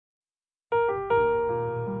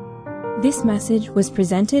This message was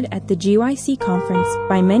presented at the GYC conference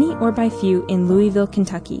by many or by few in Louisville,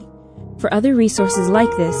 Kentucky. For other resources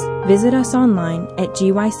like this, visit us online at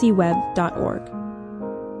gycweb.org.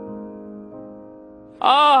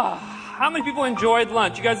 How many people enjoyed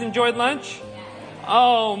lunch? You guys enjoyed lunch?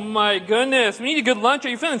 Oh my goodness. We need a good lunch. Are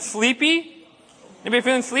you feeling sleepy? Anybody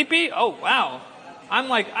feeling sleepy? Oh wow.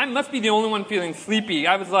 I must be the only one feeling sleepy.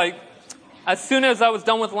 I was like, as soon as I was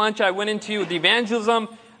done with lunch, I went into the evangelism.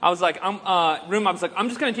 I was like, I'm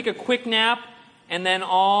just going to take a quick nap. And then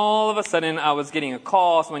all of a sudden, I was getting a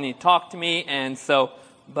call. Someone needed to talk to me.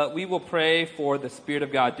 But we will pray for the Spirit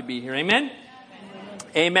of God to be here. Amen?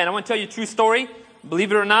 Amen. I want to tell you a true story.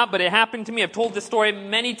 Believe it or not, but it happened to me. I've told this story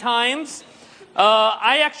many times.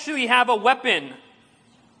 I actually have a weapon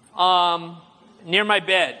near my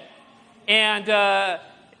bed. And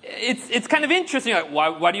it's kind of interesting. Like,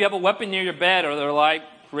 why do you have a weapon near your bed? Or they're like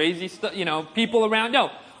crazy stuff, people around. No,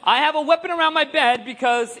 I have a weapon around my bed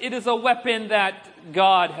because it is a weapon that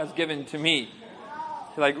God has given to me.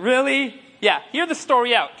 You're like, really? Yeah, hear the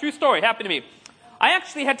story out. True story, happened to me. I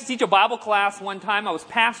actually had to teach a Bible class one time. I was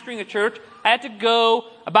pastoring a church. I had to go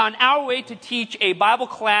about an hour away to teach a Bible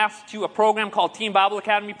class to a program called Teen Bible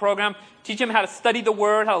Academy program. Teach them how to study the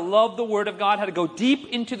Word, how to love the Word of God, how to go deep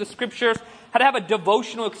into the Scriptures, how to have a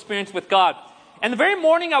devotional experience with God. And the very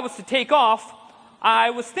morning I was to take off,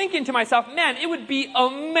 I was thinking to myself, man, it would be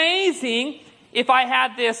amazing if I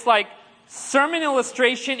had this sermon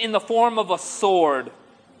illustration in the form of a sword.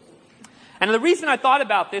 And the reason I thought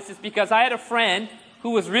about this is because I had a friend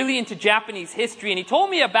who was really into Japanese history, and he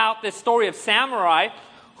told me about this story of samurai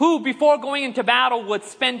who, before going into battle, would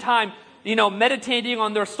spend time, meditating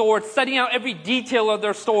on their sword, studying out every detail of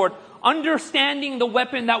their sword, understanding the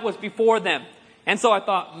weapon that was before them. And so I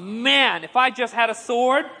thought, man, if I just had a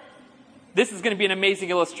sword, this is going to be an amazing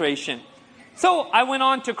illustration. So I went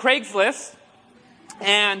on to Craigslist,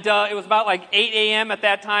 and it was about 8 a.m. at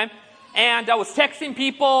that time, and I was texting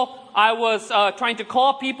people. I was trying to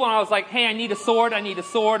call people, and I was like, hey, I need a sword, I need a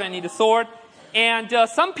sword, I need a sword. And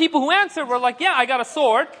some people who answered were like, yeah, I got a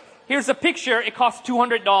sword. Here's a picture. It costs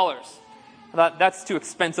 $200. I thought, that's too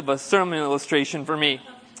expensive a sermon illustration for me.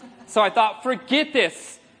 So I thought, forget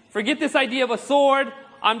this. Forget this idea of a sword.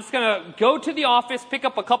 I'm just going to go to the office, pick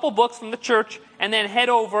up a couple books from the church, and then head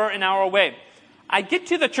over an hour away. I get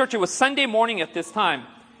to the church. It was Sunday morning at this time.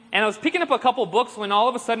 And I was picking up a couple books when all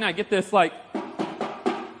of a sudden I get this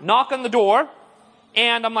knock on the door.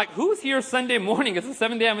 And I'm like, who's here Sunday morning? It's a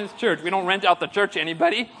Seventh-day Adventist church. We don't rent out the church to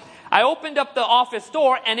anybody. I opened up the office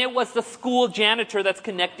door, and it was the school janitor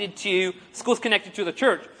school's connected to the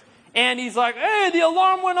church. And he's like, hey, the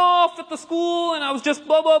alarm went off at the school, and I was just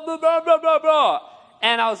blah, blah, blah, blah, blah, blah, blah.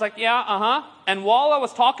 And I was like, yeah, uh-huh. And while I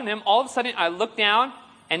was talking to him, all of a sudden I looked down,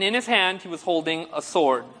 and in his hand he was holding a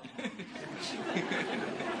sword.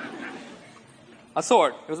 A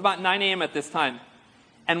sword. It was about 9 a.m. at this time.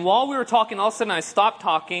 And while we were talking, all of a sudden I stopped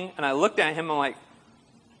talking, and I looked at him, and I'm like,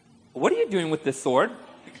 what are you doing with this sword?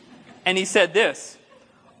 And he said this,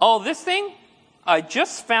 oh, this thing? I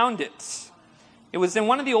just found it. It was in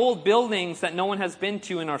one of the old buildings that no one has been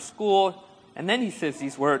to in our school. And then he says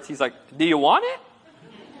these words. He's like, do you want it?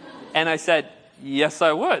 And I said, yes,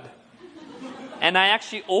 I would. And I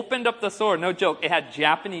actually opened up the sword. No joke. It had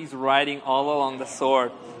Japanese writing all along the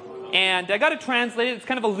sword. And I got it translated. It's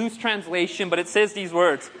kind of a loose translation, but it says these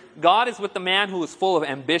words. God is with the man who is full of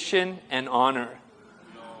ambition and honor.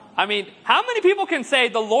 I mean, how many people can say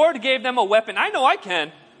the Lord gave them a weapon? I know I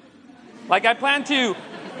can. I plan to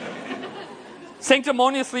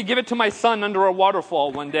sanctimoniously give it to my son under a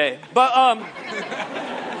waterfall one day. But,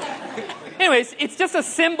 anyways, it's just a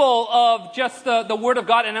symbol of just the Word of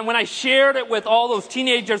God. And then when I shared it with all those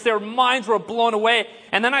teenagers, their minds were blown away.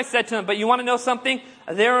 And then I said to them, but you want to know something?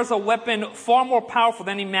 There is a weapon far more powerful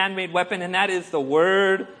than any man-made weapon, and that is the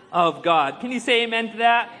Word of God. Can you say amen to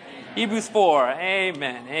that? Amen. Hebrews 4.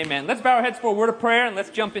 Amen. Amen. Let's bow our heads for a word of prayer, and let's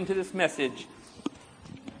jump into this message.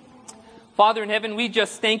 Father in heaven, we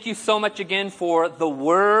just thank you so much again for the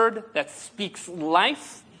Word that speaks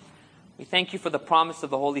life. We thank you for the promise of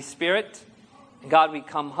the Holy Spirit. God, we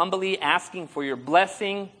come humbly asking for your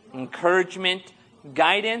blessing, encouragement,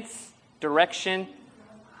 guidance, direction.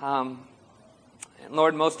 And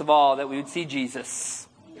Lord, most of all, that we would see Jesus.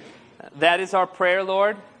 That is our prayer,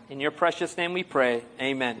 Lord. In your precious name we pray.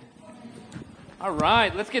 Amen. All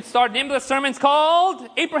right, let's get started. The name of the sermon is called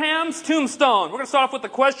Abraham's Tombstone. We're going to start off with a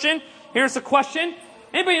question. Here's the question.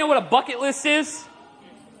 Anybody know what a bucket list is?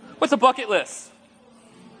 What's a bucket list?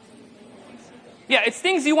 Yeah, it's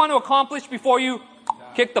things you want to accomplish before you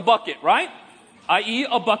kick the bucket, right? I.e.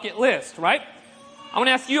 a bucket list, right? I want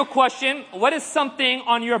to ask you a question. What is something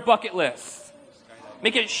on your bucket list?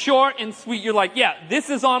 Make it short and sweet. You're like, yeah, this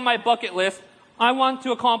is on my bucket list. I want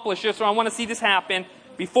to accomplish this, or I want to see this happen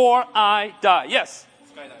before I die. Yes?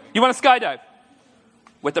 Skydiving. You want to skydive?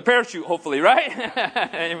 With a parachute, hopefully, right?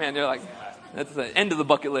 Amen. They're like, that's the end of the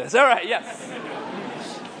bucket list. All right, yes.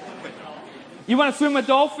 You want to swim with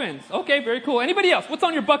dolphins? Okay, very cool. Anybody else? What's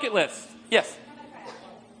on your bucket list? Yes.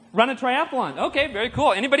 Run a triathlon. Okay, very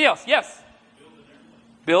cool. Anybody else? Yes.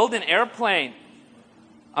 Build an airplane.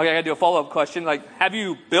 Okay, I got to do a follow-up question. Like, have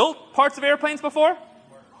you built parts of airplanes before?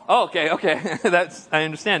 Oh, okay. I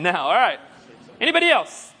understand now. All right. Anybody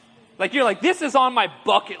else? Like, you're like, this is on my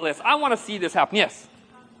bucket list. I want to see this happen. Yes.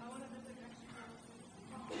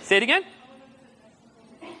 Say it again.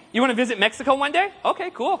 You want to visit Mexico one day?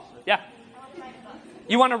 Okay, cool. Yeah.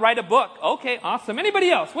 You want to write a book? Okay, awesome. Anybody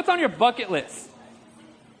else? What's on your bucket list?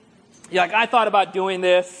 You're like, I thought about doing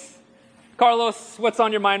this. Carlos, what's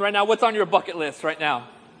on your mind right now? What's on your bucket list right now?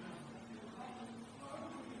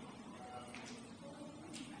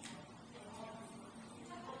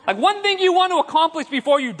 Like one thing you want to accomplish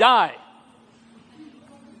before you die.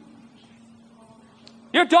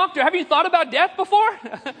 You're a doctor. Have you thought about death before?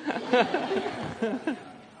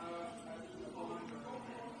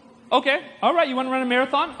 Okay. All right. You want to run a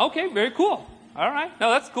marathon? Okay. Very cool. All right. No,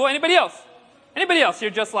 that's cool. Anybody else? Anybody else?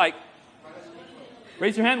 You're just like,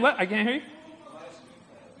 raise your hand. What? I can't hear you.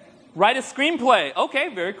 Write a screenplay.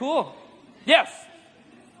 Okay. Very cool. Yes.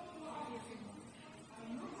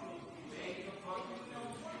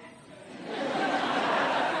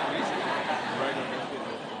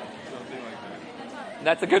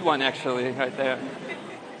 That's a good one, actually, right there.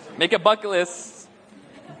 Make a bucket list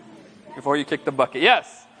before you kick the bucket.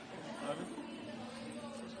 Yes.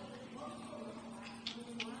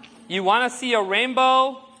 You want to see a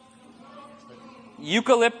rainbow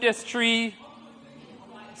eucalyptus tree.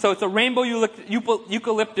 So it's a rainbow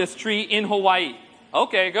eucalyptus tree in Hawaii.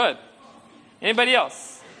 Okay, good. Anybody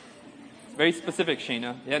else? It's very specific,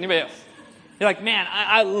 Sheena. Yeah, anybody else? You're like, man,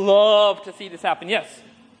 I love to see this happen. Yes.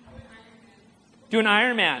 Do an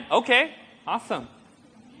Ironman. Okay, awesome.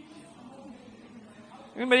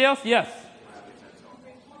 Anybody else? Yes.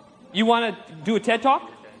 You want to do a TED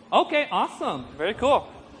Talk? Okay, awesome. Very cool.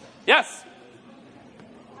 Yes.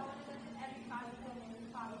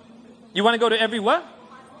 You want to go to every what?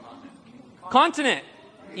 Continent.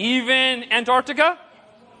 Even Antarctica?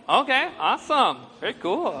 Okay, awesome. Very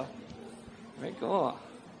cool. Very cool.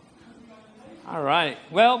 All right.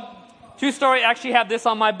 Well, true story, I actually have this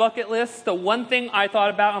on my bucket list. The one thing I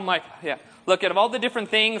thought about, I'm like, yeah, look, out of all the different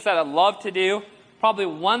things that I'd love to do, probably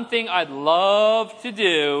one thing I'd love to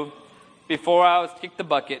do before I was kicked the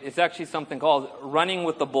bucket is actually something called running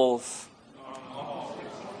with the bulls.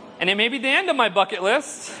 And it may be the end of my bucket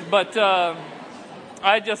list, but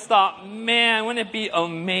I just thought, man, wouldn't it be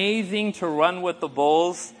amazing to run with the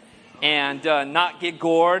bulls and not get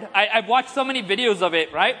gored? I've watched so many videos of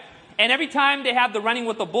it, right? And every time they have the running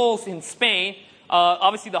with the bulls in Spain,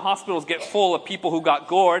 obviously the hospitals get full of people who got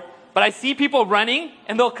gored. But I see people running,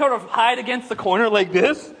 and they'll kind of hide against the corner like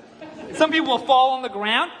this. Some people will fall on the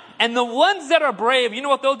ground. And the ones that are brave, you know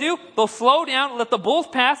what they'll do? They'll slow down, let the bulls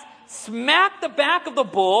pass, smack the back of the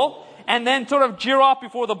bull, and then sort of jeer off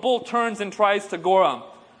before the bull turns and tries to gore them.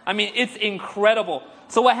 I mean, it's incredible.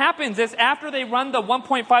 So what happens is after they run the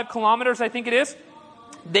 1.5 kilometers, I think it is,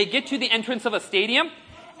 they get to the entrance of a stadium,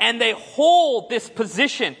 and they hold this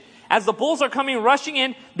position. As the bulls are coming rushing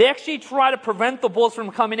in, they actually try to prevent the bulls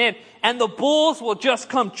from coming in. And the bulls will just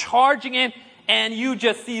come charging in, and you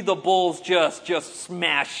just see the bulls just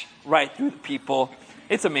smash right through the people.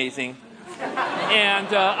 It's amazing. And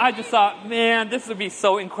I just thought, man, this would be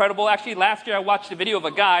so incredible. Actually, last year I watched a video of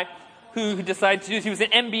a guy who decided to do this. He was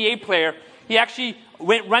an NBA player. He actually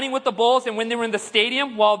went running with the bulls, and when they were in the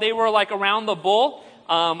stadium, while they were like around the bull,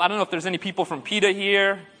 I don't know if there's any people from PETA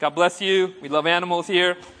here. God bless you. We love animals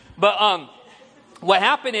here. But what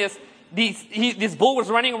happened is this bull was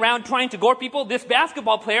running around trying to gore people. This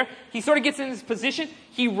basketball player, he sort of gets in this position.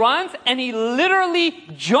 He runs, and he literally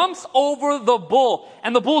jumps over the bull.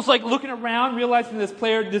 And the bull's like looking around, realizing this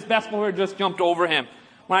basketball player just jumped over him.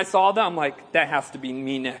 When I saw that, I'm like, that has to be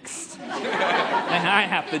me next. And I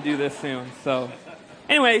have to do this soon. So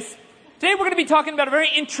anyways, today we're going to be talking about a very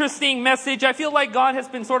interesting message. I feel like God has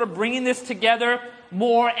been sort of bringing this together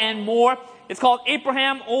more and more. It's called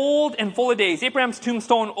Abraham, Old and Full of Days. Abraham's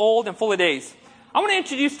tombstone, old and full of days. I want to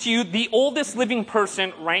introduce to you the oldest living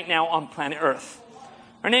person right now on planet Earth.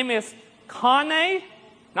 Her name is Kane,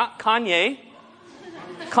 not Kanye,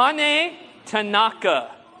 Kane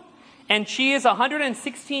Tanaka. And she is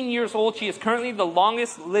 116 years old. She is currently the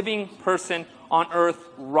longest living person on earth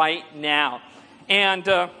right now. And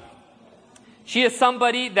she is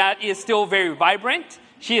somebody that is still very vibrant.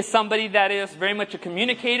 She is somebody that is very much a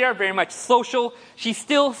communicator, very much social. She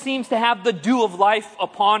still seems to have the dew of life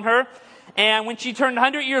upon her. And when she turned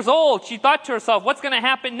 100 years old, she thought to herself, what's going to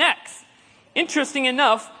happen next? Interesting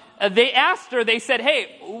enough, they asked her, they said,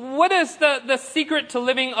 hey, what is the secret to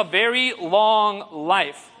living a very long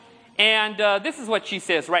life? And this is what she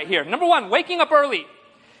says right here. Number one, waking up early.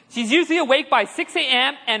 She's usually awake by 6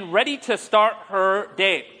 a.m. and ready to start her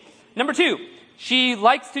day. Number two, she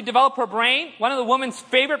likes to develop her brain. One of the woman's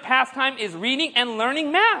favorite pastime is reading and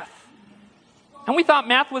learning math. And we thought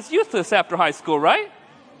math was useless after high school, right?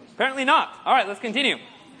 Apparently not. All right, let's continue.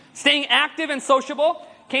 Staying active and sociable.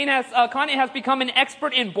 Kanda has become an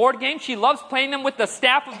expert in board games. She loves playing them with the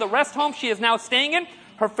staff of the rest home she is now staying in.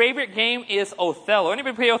 Her favorite game is Othello.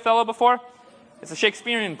 Anybody play Othello before? It's a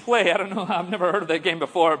Shakespearean play. I don't know. I've never heard of that game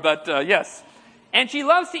before, but yes. And she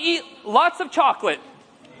loves to eat lots of chocolate.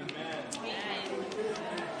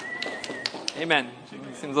 Amen.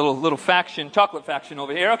 Seems a little faction, chocolate faction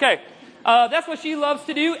over here. Okay. That's what she loves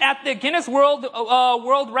to do. At the Guinness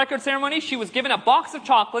World Record ceremony, she was given a box of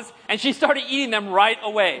chocolates, and she started eating them right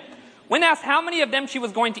away. When asked how many of them she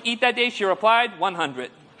was going to eat that day, she replied,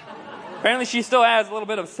 100. Apparently, she still has a little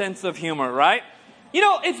bit of sense of humor, right? You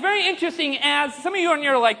know, it's very interesting as some of you are in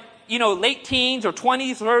your, late teens or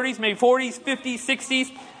 20s, 30s, maybe 40s, 50s,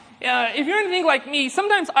 60s. If you're anything like me,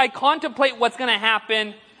 sometimes I contemplate what's going to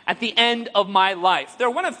happen at the end of my life. There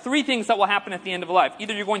are one of three things that will happen at the end of life.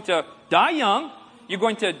 Either you're going to die young, you're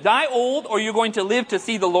going to die old, or you're going to live to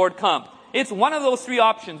see the Lord come. It's one of those three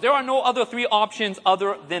options. There are no other three options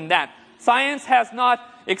other than that. Science has not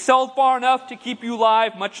excelled far enough to keep you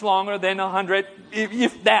alive much longer than 100,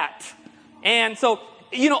 if that. And so,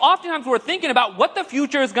 oftentimes we're thinking about what the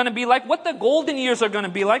future is going to be like, what the golden years are going to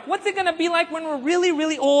be like, what's it going to be like when we're really,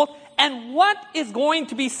 really old, and what is going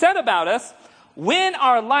to be said about us when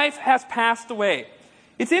our life has passed away.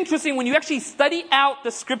 It's interesting when you actually study out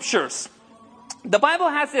the scriptures. The Bible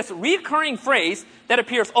has this recurring phrase that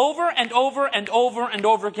appears over and over and over and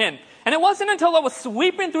over again. And it wasn't until I was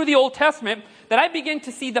sweeping through the Old Testament that I began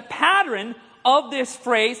to see the pattern of this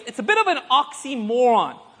phrase. It's a bit of an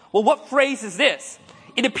oxymoron. Well, what phrase is this?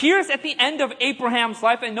 It appears at the end of Abraham's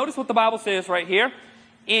life, and notice what the Bible says right here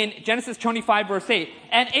in Genesis 25, verse 8.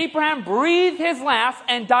 And Abraham breathed his last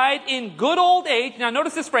and died in good old age. Now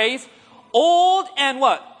notice this phrase, old and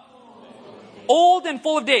what? Old and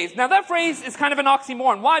full of days. Now that phrase is kind of an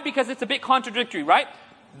oxymoron. Why? Because it's a bit contradictory, right?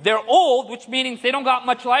 They're old, which means they don't got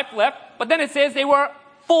much life left, but then it says they were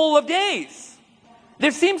full of days.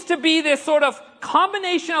 There seems to be this sort of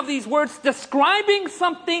combination of these words describing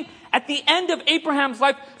something at the end of Abraham's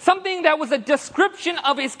life, something that was a description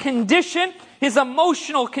of his condition, his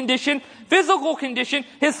emotional condition, physical condition,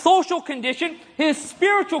 his social condition, his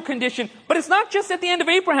spiritual condition. But it's not just at the end of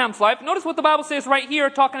Abraham's life. Notice what the Bible says right here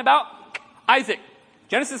talking about Isaac.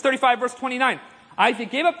 Genesis 35, verse 29. Isaac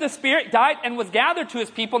gave up the spirit, died, and was gathered to his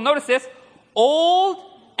people. Notice this. Old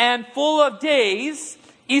and full of days,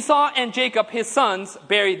 Esau and Jacob, his sons,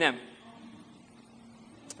 buried them.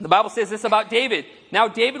 The Bible says this about David. Now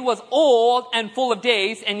David was old and full of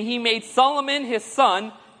days, and he made Solomon, his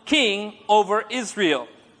son, king over Israel.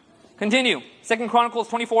 Continue. 2 Chronicles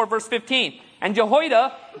 24, verse 15. And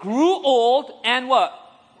Jehoiada grew old and what?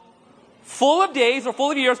 Full of days or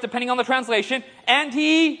full of years, depending on the translation. And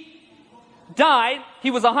he died. He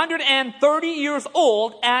was 130 years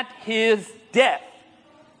old at his death.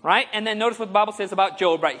 Right? And then notice what the Bible says about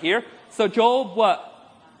Job right here. So Job what?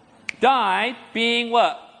 Died being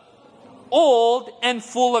what? Old and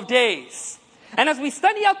full of days. And as we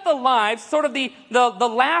study out the lives, sort of the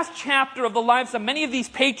last chapter of the lives of many of these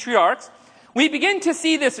patriarchs, we begin to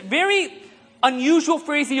see this very unusual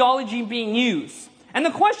phraseology being used. And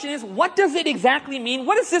the question is, what does it exactly mean?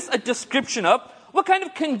 What is this a description of? What kind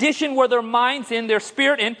of condition were their minds in, their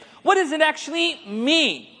spirit in? What does it actually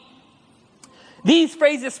mean? These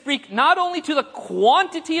phrases speak not only to the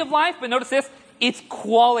quantity of life, but notice this, its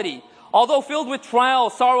quality. Although filled with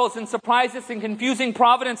trials, sorrows, and surprises and confusing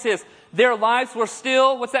providences, their lives were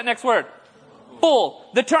still, what's that next word? Full.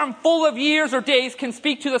 The term full of years or days can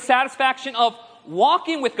speak to the satisfaction of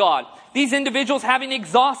walking with God. These individuals having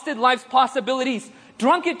exhausted life's possibilities,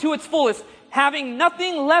 drunk it to its fullest, having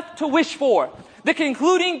nothing left to wish for. The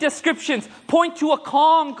concluding descriptions point to a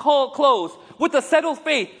calm close with a settled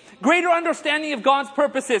faith, greater understanding of God's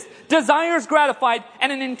purposes, desires gratified,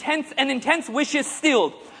 and an intense wishes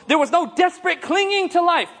stilled. There was no desperate clinging to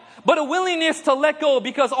life, but a willingness to let go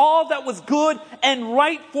because all that was good and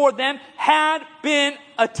right for them had been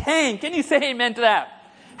attained. Can you say amen to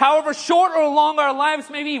that? However short or long our lives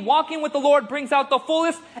may be, walking with the Lord brings out the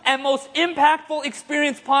fullest and most impactful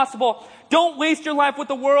experience possible. Don't waste your life with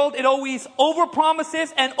the world. It always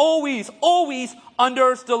overpromises and always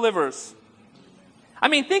under-delivers. I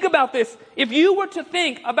mean, think about this. If you were to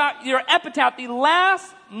think about your epitaph, the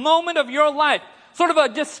last moment of your life, sort of a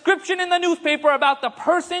description in the newspaper about the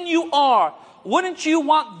person you are, wouldn't you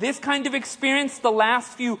want this kind of experience the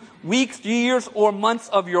last few weeks, years, or months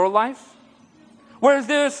of your life? Whereas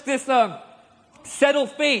there's this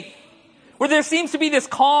settled faith, where there seems to be this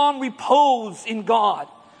calm repose in God,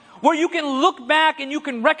 where you can look back and you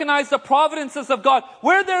can recognize the providences of God,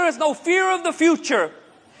 where there is no fear of the future.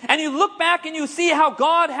 And you look back and you see how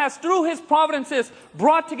God has, through His providences,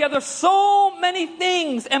 brought together so many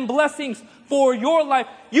things and blessings for your life.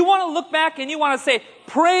 You want to look back and you want to say,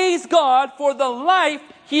 praise God for the life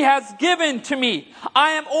He has given to me.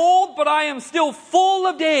 I am old, but I am still full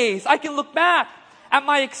of days. I can look back at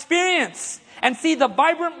my experience and see the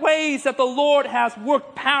vibrant ways that the Lord has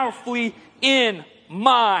worked powerfully in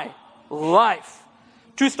my life.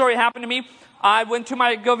 True story happened to me. I went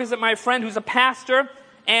to go visit my friend who's a pastor.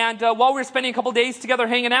 And while we were spending a couple days together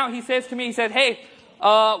hanging out, he says to me, he said, hey,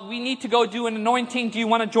 we need to go do an anointing. Do you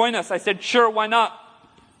want to join us? I said, sure, why not?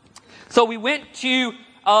 So we went to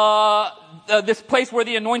this place where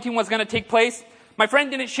the anointing was going to take place. My friend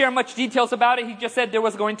didn't share much details about it. He just said there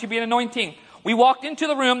was going to be an anointing. We walked into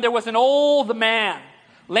the room. There was an old man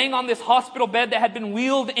laying on this hospital bed that had been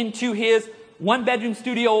wheeled into his one-bedroom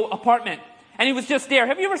studio apartment. And he was just there.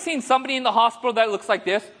 Have you ever seen somebody in the hospital that looks like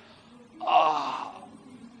this?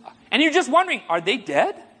 And you're just wondering, are they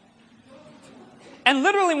dead? And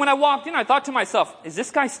literally when I walked in, I thought to myself, is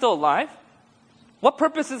this guy still alive? What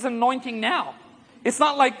purpose is anointing now? It's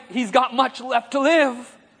not like he's got much left to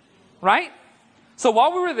live, right? So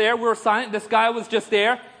while we were there, we were silent. This guy was just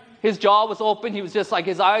there. His jaw was open. He was just like,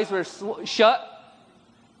 his eyes were shut.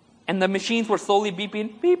 And the machines were slowly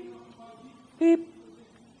beeping. Beep, beep,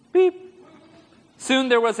 beep. Soon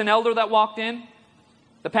there was an elder that walked in.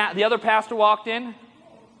 The other pastor walked in.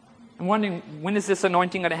 I'm wondering, when is this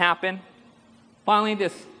anointing going to happen? Finally,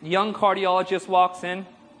 this young cardiologist walks in.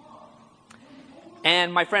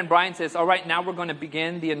 And my friend Brian says, all right, now we're going to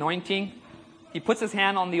begin the anointing. He puts his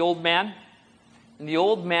hand on the old man. And the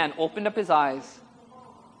old man opened up his eyes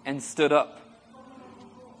and stood up.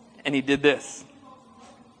 And he did this.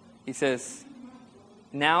 He says,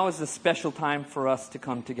 now is the special time for us to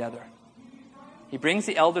come together. He brings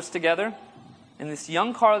the elders together. And this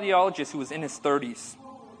young cardiologist who was in his 30s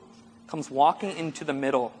comes walking into the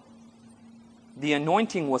middle. The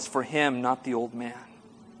anointing was for him, not the old man.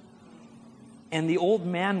 And the old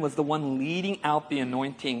man was the one leading out the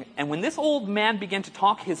anointing. And when this old man began to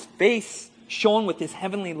talk, his face shone with his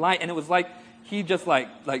heavenly light. And it was like he just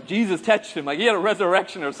like Jesus touched him, like he had a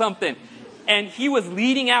resurrection or something. And he was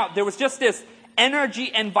leading out. There was just this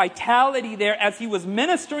energy and vitality there as he was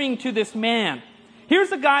ministering to this man.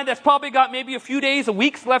 Here's a guy that's probably got maybe a few days, a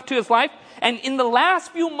weeks left to his life. And in the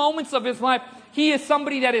last few moments of his life, he is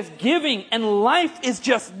somebody that is giving, and life is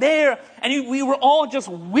just there. And we were all just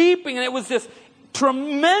weeping, and it was this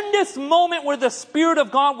tremendous moment where the Spirit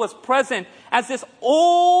of God was present as this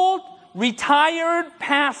old, retired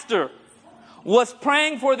pastor was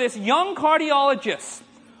praying for this young cardiologist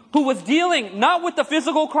who was dealing not with the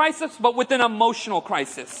physical crisis, but with an emotional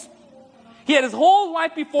crisis. He had his whole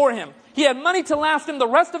life before him. He had money to last him the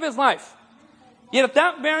rest of his life. Yet at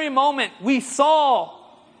that very moment, we saw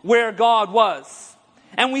where God was.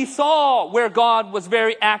 And we saw where God was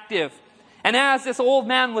very active. And as this old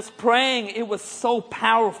man was praying, it was so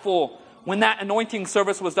powerful when that anointing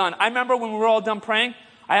service was done. I remember when we were all done praying,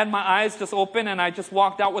 I had my eyes just open and I just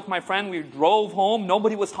walked out with my friend. We drove home.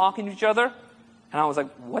 Nobody was talking to each other. And I was like,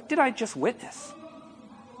 what did I just witness?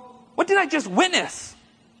 What did I just witness?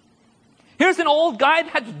 Here's an old guy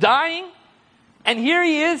that's dying. And here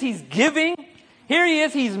he is, he's giving. Here he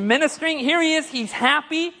is, he's ministering. Here he is, he's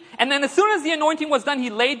happy. And then as soon as the anointing was done, he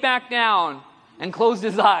laid back down and closed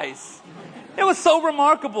his eyes. It was so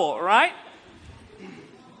remarkable, right?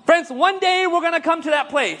 Friends, one day we're going to come to that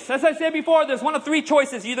place. As I said before, there's one of three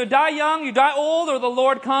choices. You either die young, you die old, or the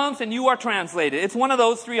Lord comes and you are translated. It's one of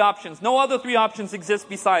those three options. No other three options exist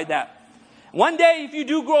beside that. One day, if you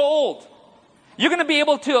do grow old, you're going to be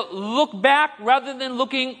able to look back rather than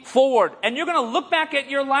looking forward. And you're going to look back at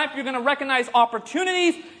your life. You're going to recognize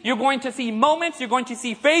opportunities. You're going to see moments. You're going to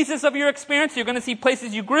see phases of your experience. You're going to see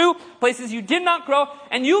places you grew, places you did not grow.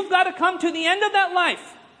 And you've got to come to the end of that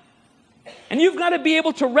life. And you've got to be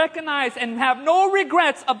able to recognize and have no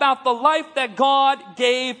regrets about the life that God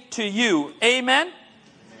gave to you. Amen?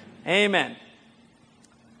 Amen.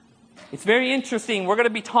 It's very interesting. We're going to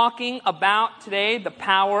be talking about today the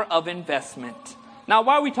power of investment. Now,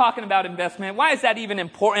 why are we talking about investment? Why is that even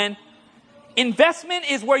important?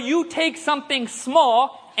 Investment is where you take something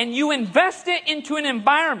small and you invest it into an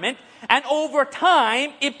environment, and over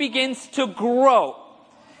time, it begins to grow.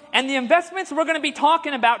 And the investments we're going to be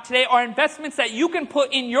talking about today are investments that you can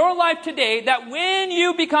put in your life today, that when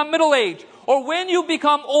you become middle-aged or when you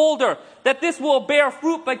become older, that this will bear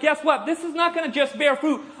fruit. But guess what? This is not going to just bear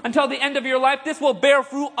fruit until the end of your life. This will bear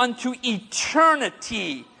fruit unto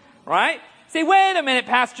eternity, right? Say, wait a minute,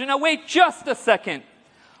 Pastor. Now, wait just a second.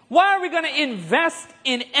 Why are we going to invest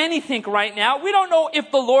in anything right now? We don't know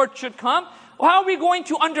if the Lord should come. How are we going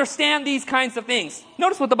to understand these kinds of things?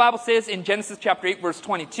 Notice what the Bible says in Genesis chapter 8, verse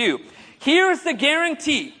 22. Here's the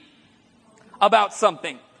guarantee about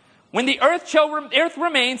something. When the earth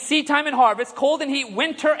remains, seed time and harvest, cold and heat,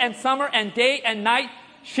 winter and summer, and day and night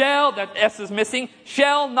that S is missing,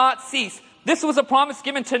 shall not cease. This was a promise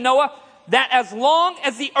given to Noah that as long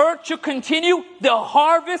as the earth should continue, the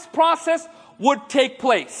harvest process would take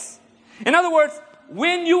place. In other words,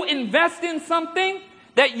 when you invest in something,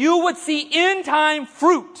 that you would see in time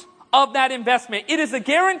fruit of that investment. It is a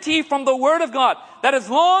guarantee from the Word of God that as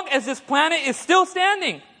long as this planet is still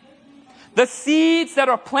standing, the seeds that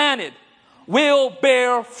are planted will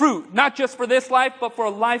bear fruit. Not just for this life, but for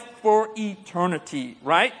life for eternity,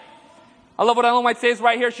 right? I love what Ellen White says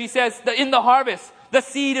right here. She says that in the harvest, the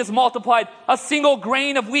seed is multiplied. A single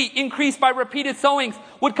grain of wheat increased by repeated sowings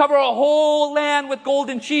would cover a whole land with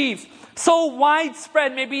golden sheaves. So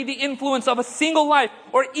widespread may be the influence of a single life,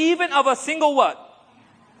 or even of a single what?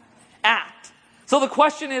 Act. So the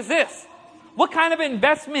question is this: what kind of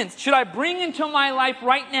investments should I bring into my life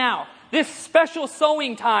right now? This special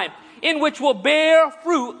sowing time in which will bear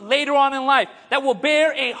fruit later on in life, that will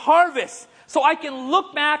bear a harvest, so I can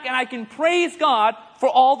look back and I can praise God for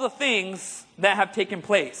all the things that have taken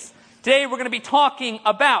place. Today we're going to be talking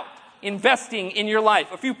about investing in your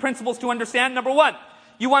life. A few principles to understand. Number one,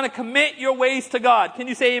 you want to commit your ways to God. Can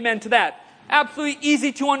you say amen to that? Absolutely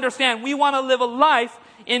easy to understand. We want to live a life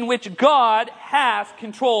in which God has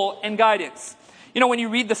control and guidance. You know, when you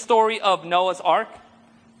read the story of Noah's Ark,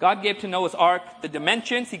 God gave to Noah's Ark the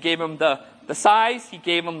dimensions. He gave him the size. He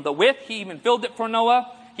gave him the width. He even filled it for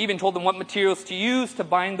Noah. He even told him what materials to use to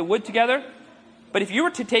bind the wood together. But if you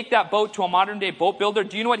were to take that boat to a modern-day boat builder,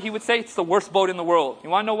 do you know what he would say? It's the worst boat in the world. You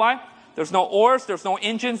want to know why? There's no oars, there's no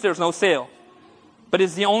engines, there's no sail. But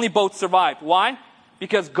it's the only boat survived. Why?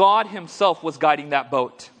 Because God himself was guiding that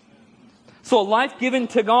boat. So a life given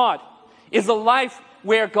to God is a life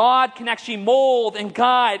where God can actually mold and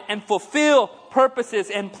guide and fulfill purposes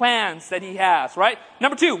and plans that he has, right?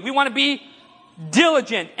 Number two, we want to be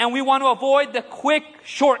diligent and we want to avoid the quick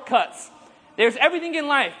shortcuts. There's everything in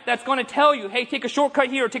life that's going to tell you, hey, take a shortcut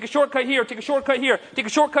here, take a shortcut here, take a shortcut here, take a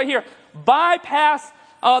shortcut here. Bypass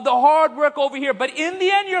the hard work over here. But in the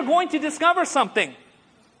end, you're going to discover something.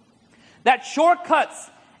 That shortcuts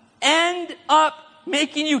end up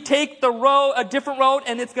making you take a different road,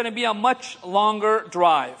 and it's going to be a much longer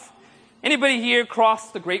drive. Anybody here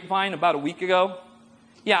crossed the Grapevine about a week ago?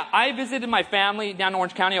 Yeah, I visited my family down in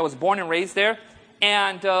Orange County. I was born and raised there.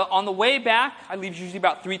 And on the way back, I leave usually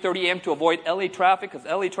about 3:30 a.m. to avoid LA traffic, because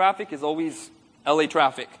LA traffic is always LA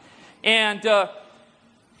traffic. And there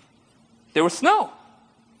was snow.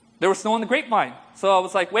 There was snow on the Grapevine. So I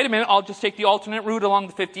was like, wait a minute, I'll just take the alternate route along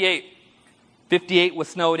the 58. 58 was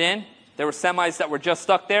snowed in. There were semis that were just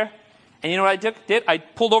stuck there. And you know what I did? I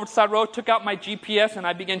pulled over to the side road, took out my GPS, and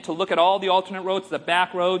I began to look at all the alternate roads, the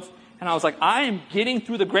back roads. And I was like, I am getting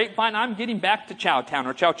through the Grapevine. I'm getting back to Chowtown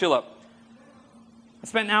or Chowchilla. I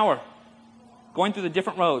spent an hour going through the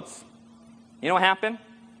different roads. You know what happened?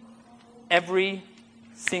 Every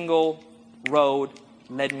single road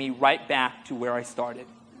led me right back to where I started.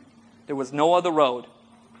 There was no other road.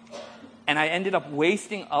 And I ended up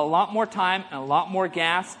wasting a lot more time and a lot more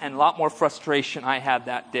gas and a lot more frustration I had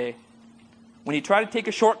that day. When you try to take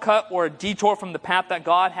a shortcut or a detour from the path that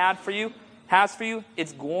God has for you,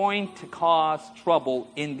 it's going to cause trouble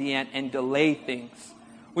in the end and delay things.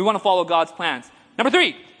 We want to follow God's plans. Number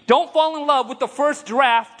three, don't fall in love with the first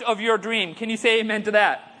draft of your dream. Can you say amen to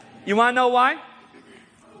that? You want to know why?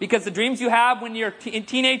 Because the dreams you have when you're a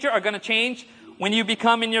teenager are going to change when you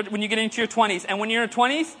get into your 20s. And when you're in your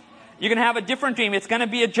 20s, you're going to have a different dream. It's going to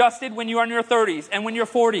be adjusted when you are in your 30s and when you're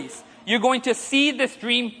 40s. You're going to see this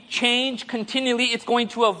dream change continually. It's going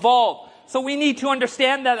to evolve. So we need to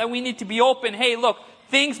understand that, and we need to be open. Hey, look,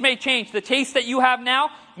 things may change. The taste that you have now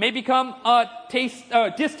may become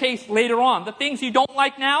distaste later on. The things you don't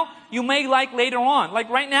like now, you may like later on. Like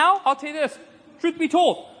right now, I'll tell you this, truth be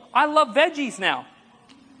told, I love veggies now.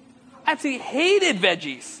 I actually hated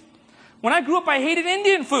veggies. When I grew up, I hated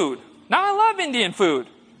Indian food. Now I love Indian food.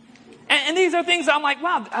 And these are things I'm like,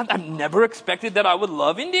 wow, I've never expected that I would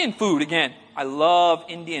love Indian food again. I love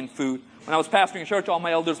Indian food. When I was pastoring a church, all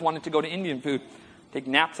my elders wanted to go to Indian food. Take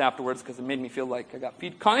naps afterwards because it made me feel like I got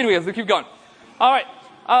feed. Anyways, let's keep going. All right.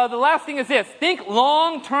 The last thing is this. Think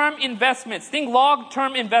long-term investments. Think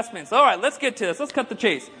long-term investments. All right, let's get to this. Let's cut the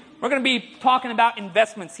chase. We're going to be talking about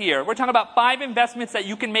investments here. We're talking about 5 investments that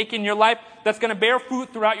you can make in your life that's going to bear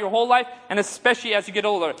fruit throughout your whole life, and especially as you get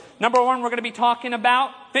older. Number 1, we're going to be talking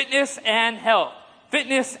about fitness and health.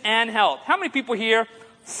 Fitness and health. How many people here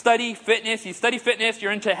study fitness? You study fitness,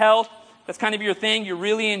 you're into health. That's kind of your thing. You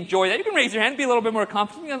really enjoy that. You can raise your hand, be a little bit more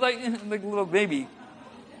confident. You know, like a little baby.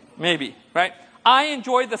 Maybe, right? I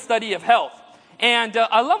enjoy the study of health. And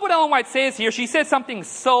I love what Ellen White says here. She says something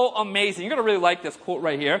so amazing. You're going to really like this quote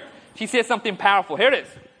right here. She says something powerful. Here it is.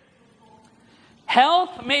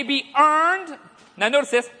 Health may be earned. Now notice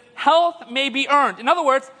this. Health may be earned. In other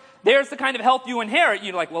words, there's the kind of health you inherit.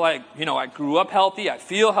 You're like, well, I grew up healthy. I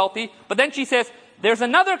feel healthy. But then she says, there's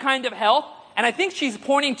another kind of health. And I think she's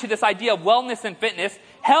pointing to this idea of wellness and fitness.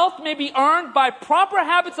 Health may be earned by proper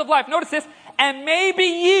habits of life. Notice this. And may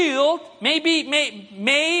be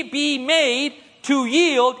made to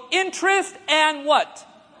yield interest and what?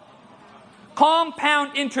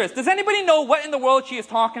 Compound interest. Does anybody know what in the world she is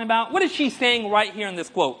talking about? What is she saying right here in this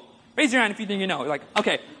quote? Raise your hand if you think you know. You're like,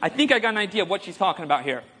 okay, I think I got an idea of what she's talking about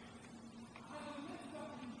here.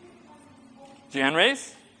 Is your hand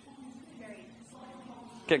raised?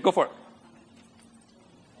 Okay, go for it.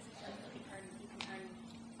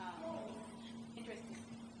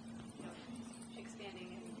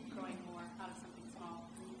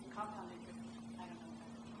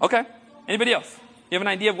 Okay. Anybody else? You have an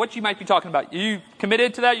idea of what you might be talking about? Are you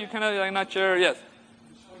committed to that? You're kind of like not sure? Yes.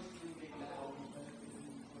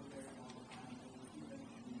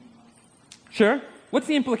 Sure. What's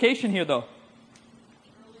the implication here, though?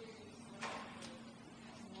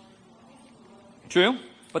 True.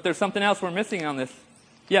 But there's something else we're missing on this.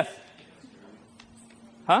 Yes.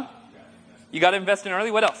 Huh? You got to invest in early?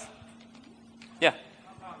 What else? Yeah.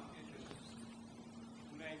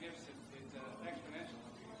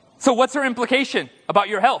 So what's her implication about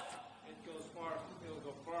your health? It'll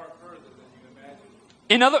go far further than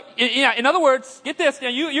you imagine. In other words, get this. Now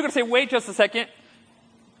you're going to say, wait just a second.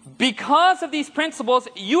 Because of these principles,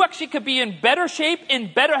 you actually could be in better shape,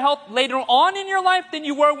 in better health later on in your life than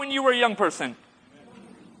you were when you were a young person.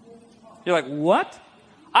 You're like, what?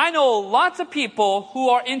 I know lots of people who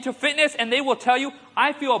are into fitness, and they will tell you,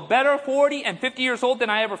 I feel better 40 and 50 years old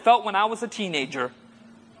than I ever felt when I was a teenager.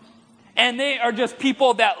 And they are just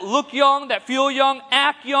people that look young, that feel young,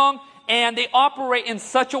 act young, and they operate in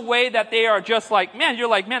such a way that they are just like, man, you're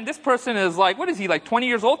like, man, this person is like, what is he, like 20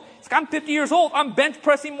 years old? He's like, I'm 50 years old. I'm bench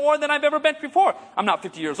pressing more than I've ever benched before. I'm not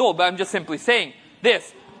 50 years old, but I'm just simply saying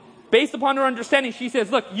this. Based upon her understanding, she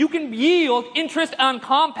says, look, you can yield interest on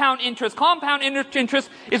compound interest. Compound interest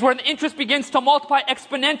is where the interest begins to multiply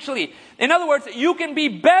exponentially. In other words, you can be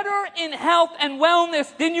better in health and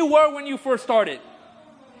wellness than you were when you first started.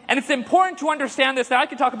 And it's important to understand this. Now, I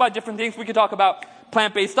could talk about different things. We could talk about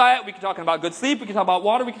plant-based diet. We could talk about good sleep. We could talk about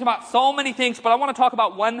water. We could talk about so many things. But I want to talk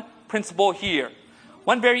about one principle here.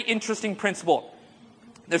 One very interesting principle.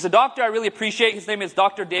 There's a doctor I really appreciate. His name is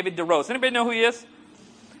Dr. David DeRose. Anybody know who he is?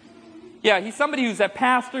 Yeah, he's somebody who's a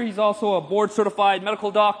pastor. He's also a board-certified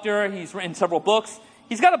medical doctor. He's written several books.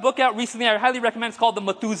 He's got a book out recently I highly recommend. It's called The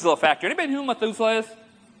Methuselah Factor. Anybody know who Methuselah is?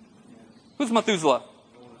 Who's Methuselah?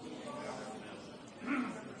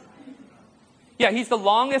 Yeah, he's the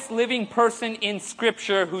longest living person in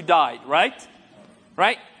Scripture who died, right?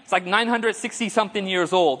 Right? It's like 960-something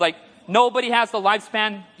years old. Like, nobody has the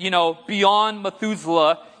lifespan, beyond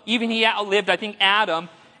Methuselah. Even he outlived, I think, Adam.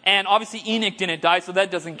 And obviously Enoch didn't die, so that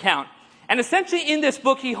doesn't count. And essentially in this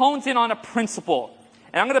book, he hones in on a principle.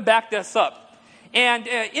 And I'm going to back this up. And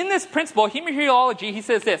in this principle, hemorrhagiology, he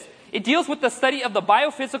says this. It deals with the study of the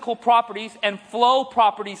biophysical properties and flow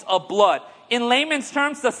properties of blood. In layman's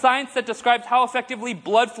terms, the science that describes how effectively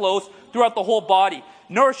blood flows throughout the whole body,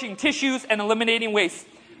 nourishing tissues and eliminating waste.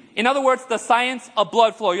 In other words, the science of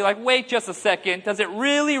blood flow. You're like, wait just a second. Does it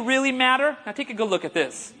really, really matter? Now take a good look at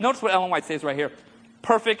this. Notice what Ellen White says right here.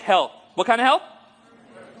 Perfect health. What kind of health?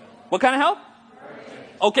 What kind of health?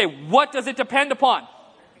 Okay, what does it depend upon?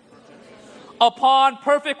 Upon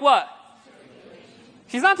perfect what?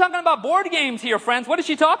 She's not talking about board games here, friends. What is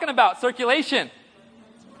she talking about? Circulation.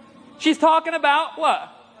 She's talking about what?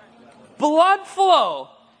 Blood flow.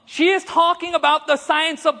 She is talking about the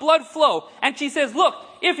science of blood flow. And she says, look,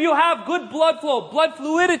 if you have good blood flow, blood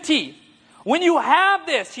fluidity, When you have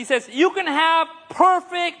this, she says, you can have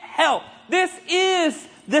perfect health. This is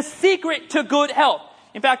the secret to good health.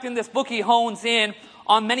 In fact, in this book, he hones in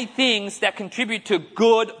on many things that contribute to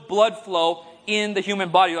good blood flow in the human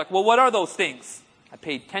body. You're like, well, what are those things? I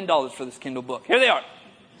paid $10 for this Kindle book. Here they are.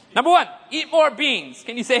 Number 1, eat more beans.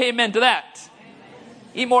 Can you say amen to that? Amen.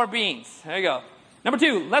 Eat more beans. There you go. Number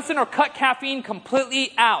 2, lessen or cut caffeine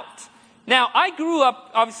completely out. Now, I grew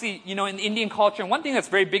up, obviously, in the Indian culture, and one thing that's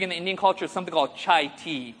very big in the Indian culture is something called chai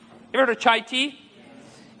tea. You ever heard of chai tea? Yes.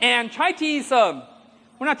 And chai tea's,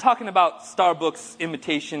 we're not talking about Starbucks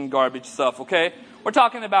imitation garbage stuff, okay? We're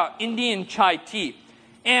talking about Indian chai tea.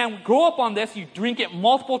 And grow up on this, you drink it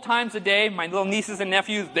multiple times a day. My little nieces and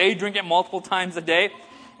nephews, they drink it multiple times a day.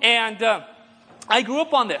 And I grew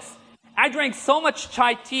up on this. I drank so much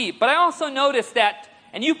chai tea, but I also noticed that,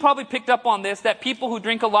 and you've probably picked up on this, that people who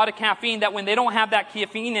drink a lot of caffeine, that when they don't have that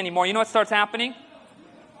caffeine anymore, you know what starts happening?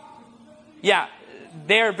 Yeah,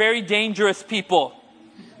 they're very dangerous people.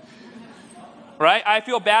 Right? I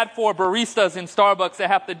feel bad for baristas in Starbucks that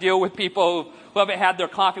have to deal with people who haven't had their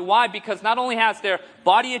coffee. Why? Because not only has their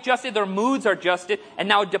body adjusted, their moods are adjusted, and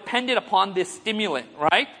now dependent upon this stimulant,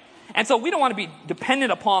 right? And so we don't want to be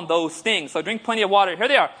dependent upon those things. So drink plenty of water. Here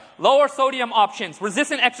they are. Lower sodium options,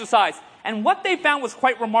 resistant exercise. And what they found was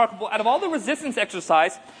quite remarkable. Out of all the resistance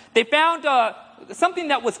exercise, they found something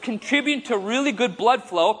that was contributing to really good blood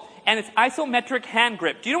flow, and it's isometric hand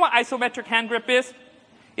grip. Do you know what isometric hand grip is?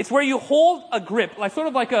 It's where you hold a grip, sort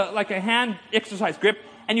of like a hand exercise grip,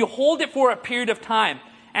 and you hold it for a period of time.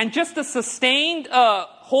 And just the sustained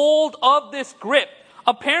hold of this grip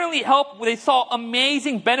apparently helped. They saw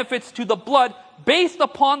amazing benefits to the blood based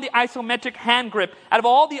upon the isometric hand grip out of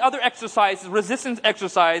all the other exercises, resistance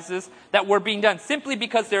exercises that were being done, simply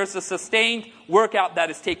because there's a sustained workout that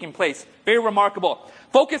is taking place. Very remarkable.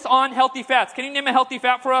 Focus on healthy fats. Can you name a healthy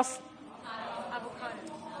fat for us? Avocado.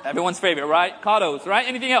 Everyone's favorite, right? Avocados, right?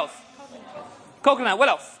 Anything else? Coconut. What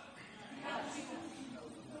else?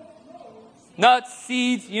 Nuts,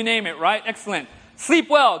 seeds, you name it, right? Excellent. Sleep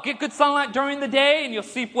well. Get good sunlight during the day and you'll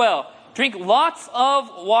sleep well. Drink lots of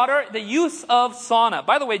water. The use of sauna.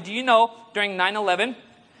 By the way, do you know during 9/11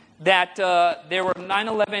 that there were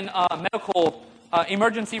 9/11 medical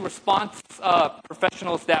emergency response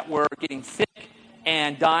professionals that were getting sick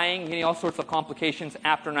and dying, getting all sorts of complications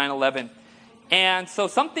after 9/11. And so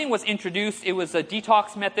something was introduced. It was a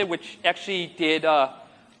detox method which actually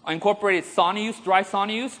incorporated sauna use, dry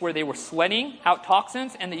sauna use, where they were sweating out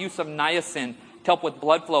toxins, and the use of niacin to help with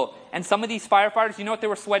blood flow. And some of these firefighters, you know what they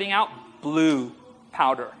were sweating out? Blue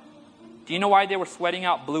powder. Do you know why they were sweating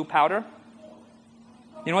out blue powder?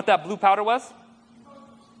 You know what that blue powder was?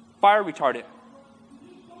 Fire retardant.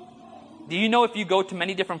 Do you know if you go to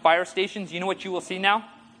many different fire stations, you know what you will see now?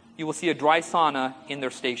 You will see a dry sauna in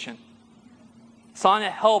their station. Sauna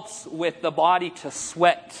helps with the body to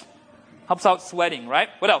sweat. Helps out sweating, right?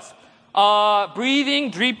 What else? Breathing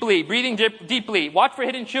deeply. Watch for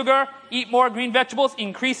hidden sugar. Eat more green vegetables.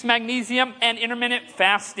 Increase magnesium and intermittent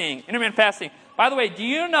fasting. By the way, do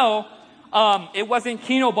you know it wasn't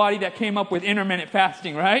Kino Body that came up with intermittent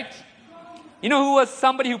fasting, right? You know who was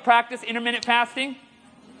somebody who practiced intermittent fasting?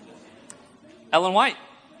 Ellen White.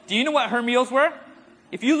 Do you know what her meals were?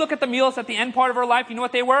 If you look at the meals at the end part of her life, you know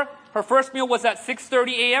what they were? Her first meal was at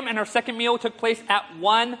 6:30 a.m. and her second meal took place at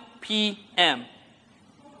 1 p.m.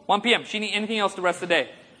 1 p.m. She didn't eat anything else the rest of the day.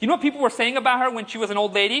 You know what people were saying about her when she was an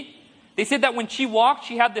old lady? They said that when she walked,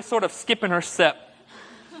 she had this sort of skip in her step.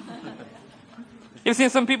 You've seen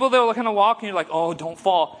some people that were kind of walk and you're like, oh, don't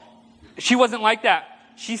fall. She wasn't like that.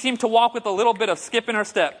 She seemed to walk with a little bit of skip in her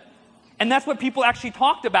step. And that's what people actually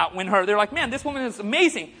talked about when her. They're like, man, this woman is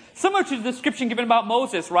amazing. Similar to the description given about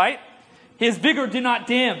Moses, right? His vigor did not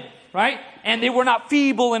dim, right? And they were not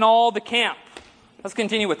feeble in all the camp. Let's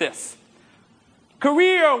continue with this.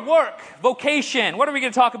 Career, work, vocation. What are we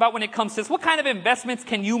going to talk about when it comes to this? What kind of investments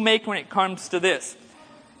can you make when it comes to this?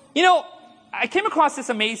 You know, I came across this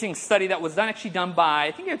amazing study that was actually done by,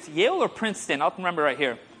 I think it's Yale or Princeton. I'll remember right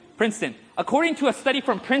here. Princeton. According to a study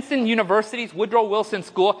from Princeton University's Woodrow Wilson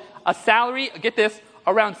School, a salary, get this,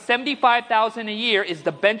 around $75,000 a year is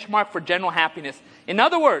the benchmark for general happiness. In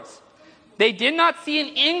other words, they did not see an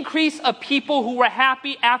increase of people who were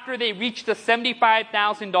happy after they reached the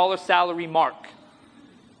 $75,000 salary mark.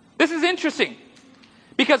 This is interesting.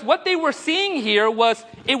 Because what they were seeing here was,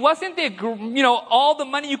 it wasn't all the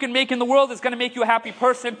money you can make in the world is going to make you a happy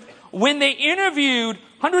person. When they interviewed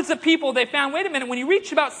hundreds of people, they found, wait a minute, when you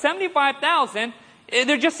reach about 75,000,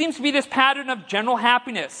 there just seems to be this pattern of general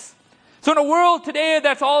happiness. So in a world today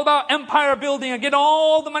that's all about empire building and get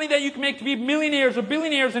all the money that you can make to be millionaires or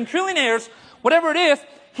billionaires and trillionaires, whatever it is,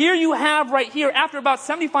 here you have right here, after about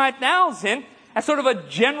 75,000, as sort of a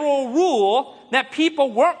general rule, that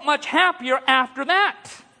people weren't much happier after that.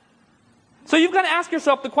 So you've got to ask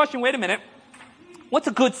yourself the question, wait a minute, what's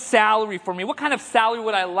a good salary for me? What kind of salary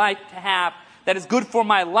would I like to have that is good for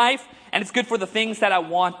my life and it's good for the things that I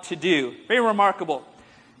want to do? Very remarkable.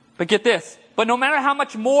 But get this. But no matter how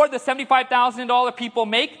much more the $75,000 people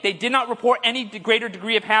make, they did not report any greater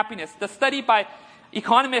degree of happiness. The study by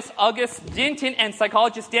economist August Dinton and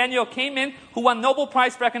psychologist Daniel Kahneman, who won Nobel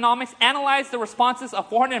Prize for Economics, analyzed the responses of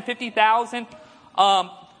 450,000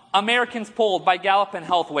 Americans polled by Gallup and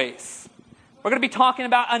Healthways. We're going to be talking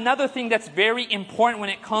about another thing that's very important when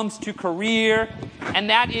it comes to career,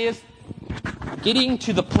 and that is getting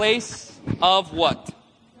to the place of what?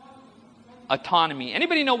 Autonomy.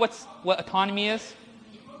 Anybody know what autonomy is?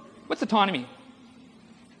 What's autonomy?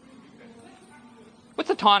 What's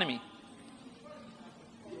autonomy?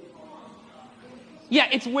 Yeah,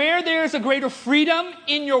 it's where there's a greater freedom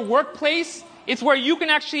in your workplace. It's where you can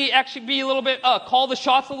actually be a little bit, call the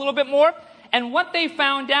shots a little bit more. And what they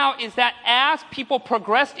found out is that as people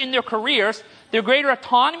progressed in their careers, the greater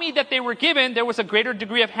autonomy that they were given, there was a greater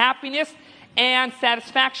degree of happiness and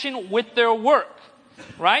satisfaction with their work,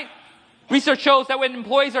 right? Research shows that when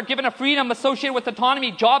employees are given a freedom associated with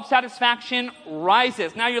autonomy, job satisfaction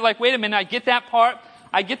rises. Now you're like, wait a minute, I get that part.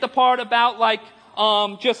 I get the part about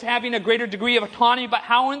just having a greater degree of autonomy, but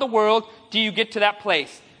how in the world do you get to that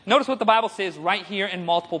place? Notice what the Bible says right here in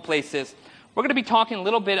multiple places. We're going to be talking a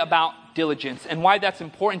little bit about diligence and why that's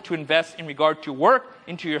important to invest in regard to work,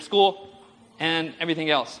 into your school, and everything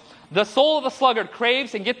else. The soul of the sluggard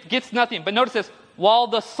craves and gets nothing. But notice this, while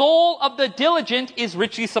the soul of the diligent is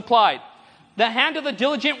richly supplied. The hand of the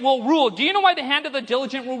diligent will rule. Do you know why the hand of the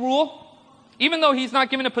diligent will rule? Even though he's not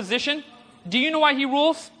given a position, do you know why he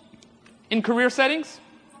rules in career settings?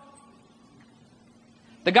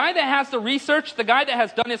 The guy that has the research, the guy that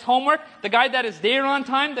has done his homework, the guy that is there on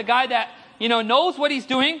time, the guy that knows what he's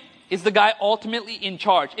doing is the guy ultimately in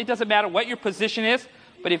charge. It doesn't matter what your position is,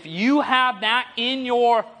 but if you have that in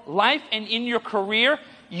your life and in your career,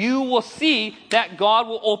 you will see that God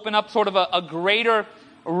will open up sort of a greater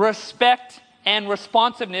respect and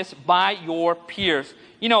responsiveness by your peers.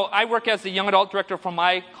 I work as the young adult director for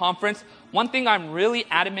my conference. One thing I'm really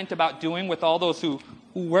adamant about doing with all those who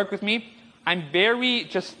work with me, I'm very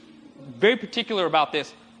particular about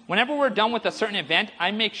this. Whenever we're done with a certain event,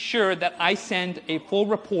 I make sure that I send a full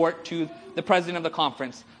report to the president of the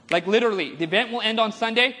conference. Like literally, the event will end on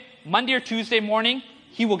Sunday, Monday or Tuesday morning,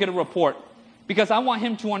 he will get a report. Because I want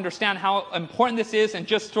him to understand how important this is and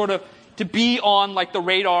just sort of to be on the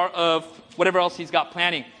radar of whatever else he's got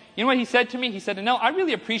planning. You know what he said to me? He said, no, I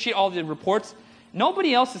really appreciate all the reports.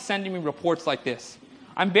 Nobody else is sending me reports like this.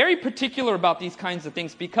 I'm very particular about these kinds of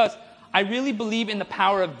things because I really believe in the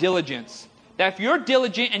power of diligence. That if you're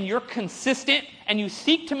diligent and you're consistent and you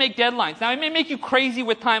seek to make deadlines. Now, it may make you crazy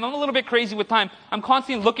with time. I'm a little bit crazy with time. I'm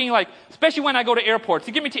constantly looking especially when I go to airports.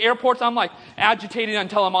 You get me to airports, I'm agitated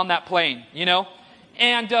until I'm on that plane,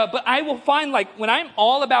 And, but I will find when I'm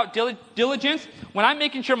all about diligence, when I'm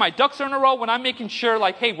making sure my ducks are in a row, when I'm making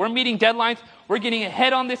sure hey, we're meeting deadlines, we're getting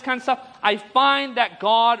ahead on this kind of stuff, I find that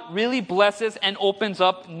God really blesses and opens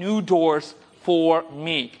up new doors for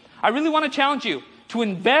me. I really want to challenge you to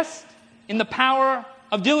invest in the power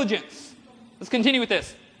of diligence. Let's continue with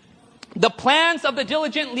this. The plans of the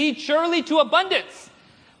diligent lead surely to abundance,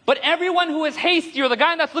 but everyone who is hasty, or the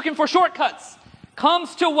guy that's looking for shortcuts,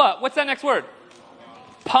 comes to what? What's that next word?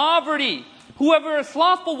 Poverty. Whoever is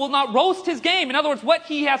slothful will not roast his game. In other words, what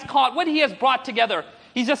he has caught, what he has brought together.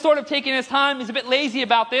 He's just sort of taking his time. He's a bit lazy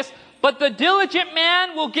about this. But the diligent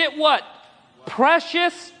man will get what?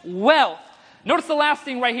 Precious wealth. Notice the last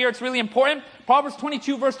thing right here. It's really important. Proverbs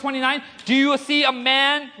 22 verse 29. Do you see a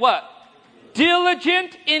man, what?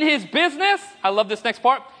 Diligent in his business. I love this next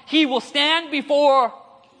part. He will stand before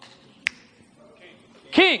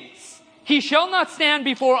kings. He shall not stand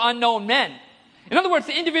before unknown men. In other words,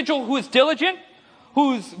 the individual who is diligent,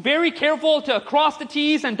 who's very careful to cross the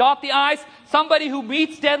T's and dot the I's, somebody who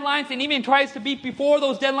meets deadlines and even tries to beat before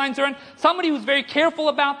those deadlines are in, somebody who's very careful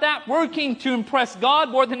about that, working to impress God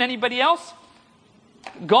more than anybody else,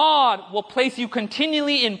 God will place you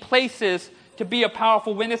continually in places to be a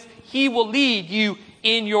powerful witness. He will lead you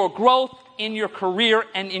in your growth, in your career,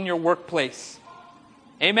 and in your workplace.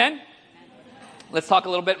 Amen? Let's talk a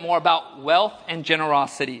little bit more about wealth and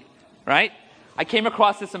generosity, right? I came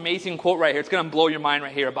across this amazing quote right here. It's going to blow your mind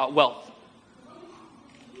right here about wealth.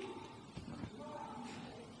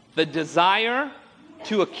 The desire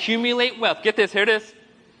to accumulate wealth, get this, here it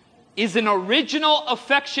is an original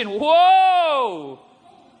affection. Whoa!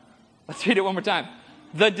 Let's read it one more time.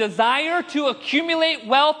 The desire to accumulate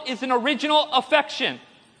wealth is an original affection.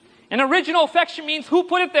 An original affection means who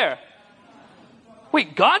put it there?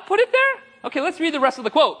 Wait, God put it there? Okay, let's read the rest of the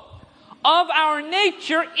quote. Of our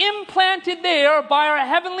nature implanted there by our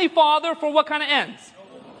Heavenly Father for what kind of ends?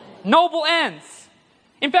 Noble ends.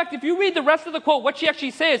 In fact, if you read the rest of the quote, what she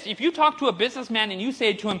actually says, if you talk to a businessman and you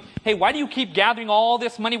say to him, hey, why do you keep gathering all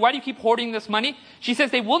this money? Why do you keep hoarding this money? She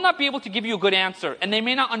says they will not be able to give you a good answer, and they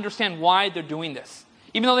may not understand why they're doing this.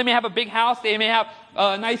 Even though they may have a big house, they may have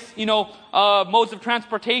nice, modes of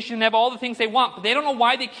transportation, they have all the things they want, but they don't know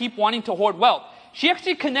why they keep wanting to hoard wealth. She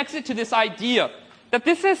actually connects it to this idea that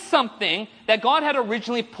this is something that God had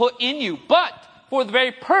originally put in you, but for the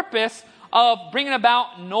very purpose of bringing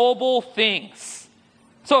about noble things.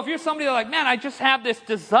 So if you're somebody that's like, man, I just have this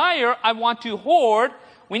desire, I want to hoard,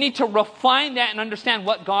 we need to refine that and understand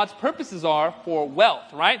what God's purposes are for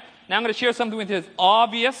wealth, right? Now I'm going to share something with you that's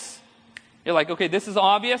obvious. You're like, okay, this is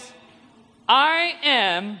obvious. I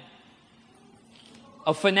am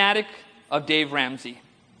a fanatic of Dave Ramsey.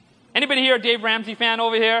 Anybody here a Dave Ramsey fan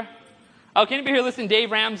over here? Okay, anybody here listen to Dave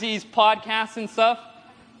Ramsey's podcasts and stuff?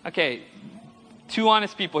 Okay, two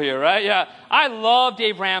honest people here, right? Yeah, I love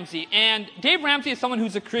Dave Ramsey. And Dave Ramsey is someone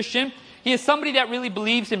who's a Christian. He is somebody that really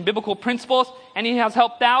believes in biblical principles, and he has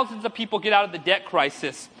helped thousands of people get out of the debt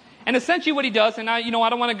crisis. And essentially what he does, and I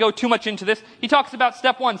don't want to go too much into this, he talks about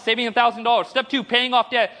step 1, saving $1,000. Step 2, paying off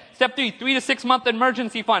debt. Step 3, 3 to 6 month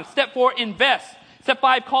emergency fund. Step 4, invest. Step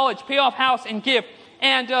 5, college, pay off house and give.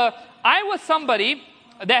 And I was somebody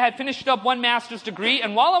that had finished up one master's degree,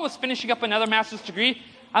 and while I was finishing up another master's degree,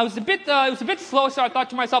 it was a bit slow, so I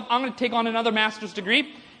thought to myself, I'm going to take on another master's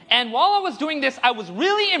degree. And while I was doing this, I was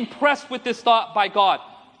really impressed with this thought by God.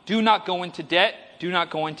 Do not go into debt, do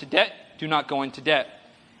not go into debt, do not go into debt.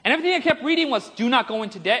 And everything I kept reading was do not go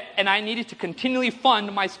into debt, and I needed to continually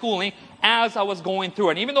fund my schooling as I was going through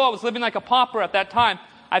it. And even though I was living like a pauper at that time,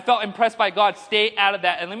 I felt impressed by God, stay out of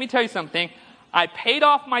that. And let me tell you something, I paid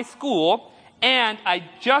off my school, and I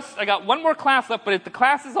got one more class left, but if the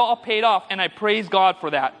class is all paid off, and I praise God for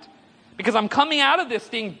that. Because I'm coming out of this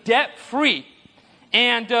thing debt-free.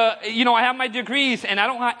 And, I have my degrees, and I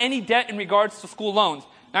don't have any debt in regards to school loans.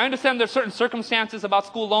 Now, I understand there's certain circumstances about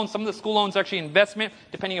school loans. Some of the school loans are actually investment,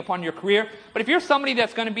 depending upon your career. But if you're somebody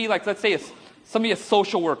that's going to be like, let's say, a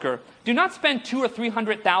social worker, do not spend $200,000 or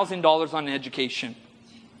 $300,000 on education.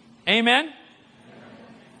 Amen?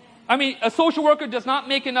 I mean, a social worker does not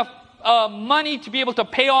make enough money to be able to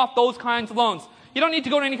pay off those kinds of loans. You don't need to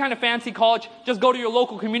go to any kind of fancy college. Just go to your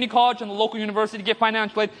local community college and the local university, get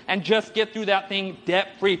financial aid, and just get through that thing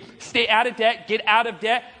debt-free. Stay out of debt. Get out of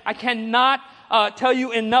debt. I cannot tell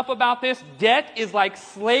you enough about this. Debt is like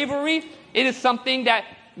slavery. It is something that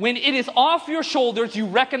when it is off your shoulders, you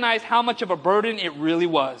recognize how much of a burden it really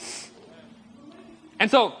was. And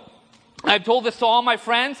so I've told this to all my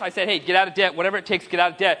friends. I said, hey, get out of debt. Whatever it takes, get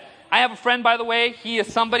out of debt. I have a friend, by the way. He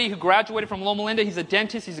is somebody who graduated from Loma Linda. He's a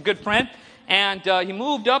dentist. He's a good friend. And he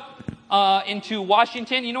moved up into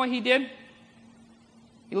Washington. You know what he did?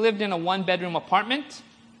 He lived in a one-bedroom apartment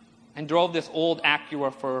and drove this old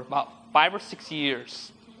Acura for about 5 or 6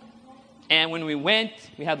 years. And when we went,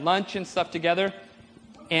 we had lunch and stuff together.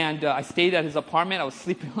 And I stayed at his apartment. I was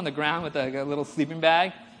sleeping on the ground with a little sleeping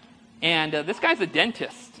bag. And this guy's a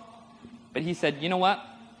dentist. But he said, you know what?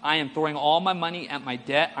 I am throwing all my money at my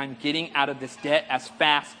debt. I'm getting out of this debt as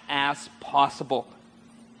fast as possible.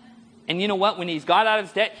 And you know what? When he's got out of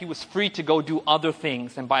his debt, he was free to go do other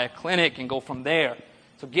things and buy a clinic and go from there.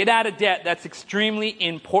 So get out of debt. That's extremely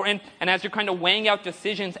important. And as you're kind of weighing out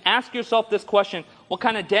decisions, ask yourself this question. What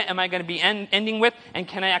kind of debt am I going to be ending with? And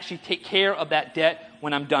can I actually take care of that debt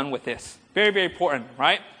when I'm done with this? Very, very important,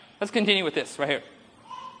 right? Let's continue with this right here.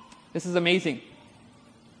 This is amazing.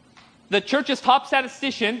 The church's top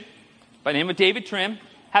statistician, by the name of David Trim,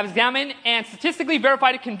 have examined and statistically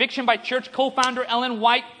verified a conviction by church co-founder Ellen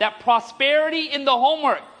White that prosperity in the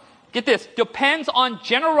homework, get this, depends on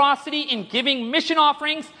generosity in giving mission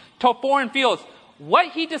offerings to foreign fields.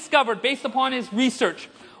 What he discovered based upon his research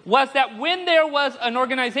was that when there was an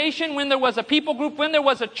organization, when there was a people group, when there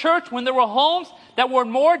was a church, when there were homes that were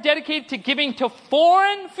more dedicated to giving to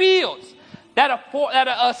foreign fields, that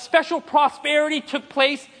a special prosperity took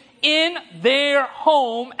place in their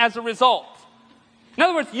home as a result. In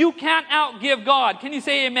other words, you can't outgive God. Can you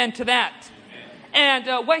say amen to that? Amen.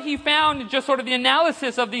 And what he found, just sort of the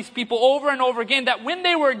analysis of these people over and over again, that when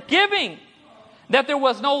they were giving, that there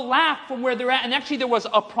was no lack from where they're at, and actually there was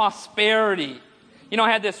a prosperity. You know,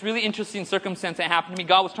 I had this really interesting circumstance that happened to me.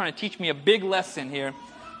 God was trying to teach me a big lesson here.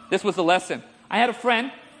 This was the lesson. I had a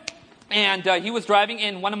friend And he was driving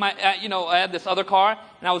in one of my, I had this other car,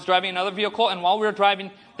 and I was driving another vehicle. And while we were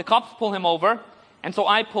driving, the cops pull him over. And so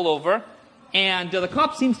I pull over. And the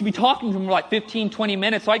cop seems to be talking to him for like 15, 20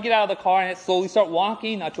 minutes. So I get out of the car and I slowly start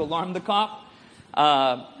walking, not to alarm the cop.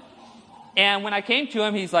 And when I came to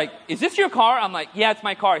him, he's like, "Is this your car?" I'm like, "Yeah, it's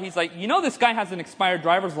my car." He's like, "This guy has an expired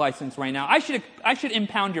driver's license right now. I should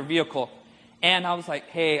impound your vehicle." And I was like,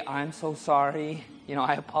 "Hey, I'm so sorry.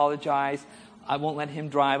 I apologize. I won't let him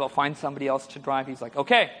drive. I'll find somebody else to drive." He's like,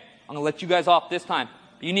 "Okay, I'm going to let you guys off this time.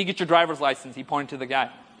 But you need to get your driver's license." He pointed to the guy.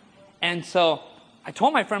 And so I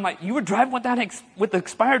told my friend, "You were driving with with the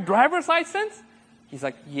expired driver's license?" He's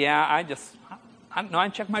like, "Yeah, I don't know. I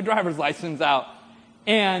checked my driver's license out."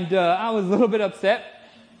 And I was a little bit upset.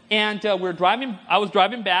 And I was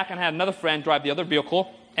driving back, and I had another friend drive the other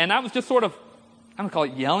vehicle. And I was just sort of, I'm going to call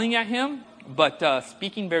it yelling at him, but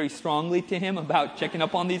speaking very strongly to him about checking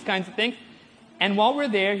up on these kinds of things. And while we're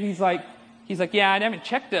there, he's like, "Yeah, I haven't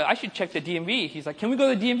checked I should check the DMV." He's like, "Can we go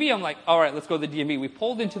to the DMV?" I'm like, "All right, let's go to the DMV." We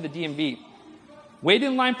pulled into the DMV, waited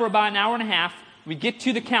in line for about an hour and a half. We get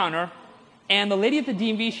to the counter, and the lady at the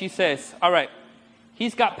DMV, she says, "All right,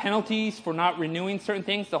 he's got penalties for not renewing certain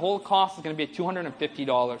things. The whole cost is going to be at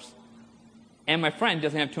 $250. And my friend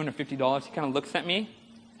doesn't have $250. He kind of looks at me,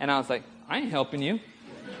 and I was like, "I ain't helping you."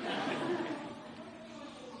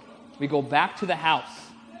 We go back to the house.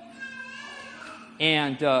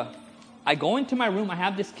 And I go into my room. I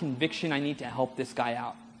have this conviction I need to help this guy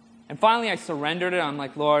out. And finally, I surrendered it. I'm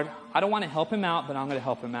like, "Lord, I don't want to help him out, but I'm going to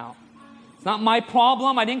help him out. It's not my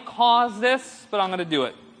problem. I didn't cause this, but I'm going to do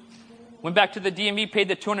it." Went back to the DMV, paid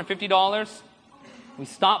the $250. We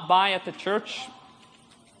stopped by at the church.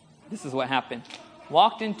 This is what happened.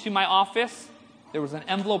 Walked into my office. There was an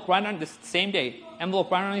envelope right on this same day.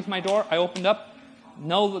 Envelope right underneath my door. I opened up.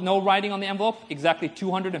 No writing on the envelope. Exactly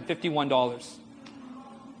 $251.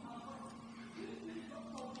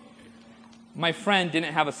 My friend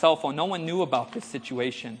didn't have a cell phone. No one knew about this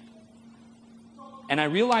situation. And I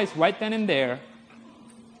realized right then and there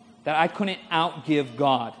that I couldn't outgive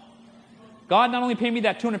God. God not only paid me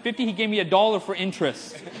that $250, he gave me $1 for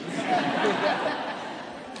interest.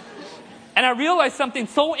 And I realized something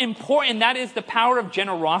so important, that is the power of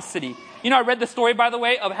generosity. I read the story, by the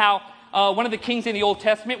way, of how one of the kings in the Old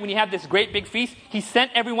Testament, when he had this great big feast, he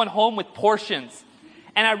sent everyone home with portions.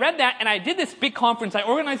 And I read that, and I did this big conference. I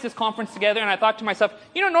organized this conference together, and I thought to myself,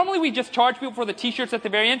 normally we just charge people for the T-shirts at the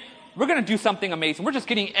very end. We're going to do something amazing. We're just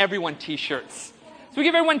getting everyone T-shirts. So we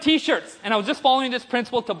give everyone T-shirts. And I was just following this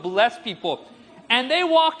principle to bless people. And they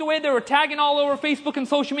walked away. They were tagging all over Facebook and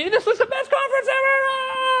social media. "This was the best conference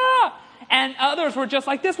ever!" And others were just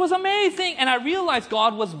like, "This was amazing." And I realized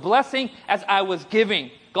God was blessing as I was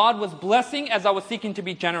giving. God was blessing as I was seeking to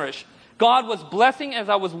be generous. God was blessing as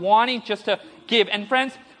I was wanting just to give. And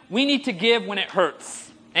friends, we need to give when it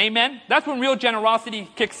hurts. Amen? That's when real generosity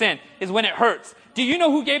kicks in, is when it hurts. Do you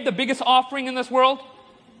know who gave the biggest offering in this world?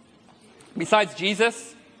 Besides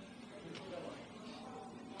Jesus?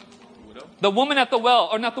 The woman at the well,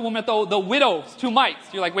 or not the woman at the widow's 2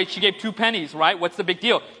 mites. You're like, "Wait, she gave 2 pennies, right? What's the big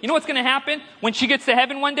deal?" You know what's going to happen when she gets to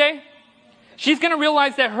heaven one day? She's going to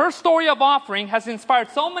realize that her story of offering has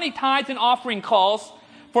inspired so many tithes and offering calls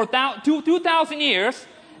for 2,000 years,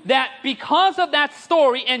 that because of that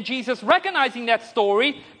story and Jesus recognizing that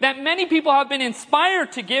story, that many people have been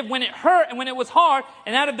inspired to give when it hurt and when it was hard,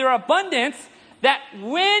 and out of their abundance, that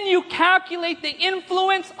when you calculate the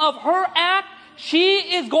influence of her act, she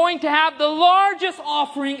is going to have the largest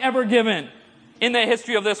offering ever given in the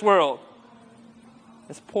history of this world.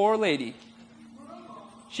 This poor lady,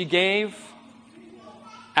 she gave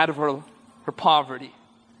out of her poverty.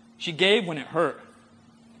 She gave when it hurt.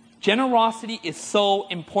 Generosity is so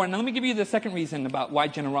important. Now, let me give you the second reason about why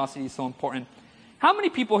generosity is so important. How many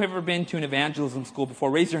people have ever been to an evangelism school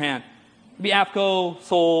before? Raise your hand. Maybe AFCO,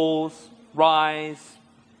 Souls, Rise,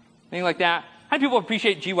 anything like that. How many people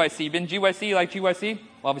appreciate GYC? Been GYC? You like GYC?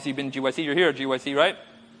 Well, obviously you've been GYC. You're here at GYC, right?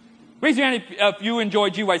 Raise your hand if you enjoy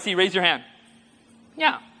GYC. Raise your hand.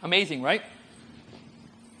 Yeah, amazing, right?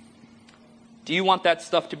 Do you want that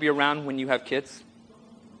stuff to be around when you have kids?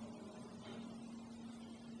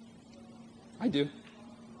 I do.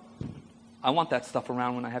 I want that stuff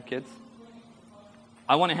around when I have kids.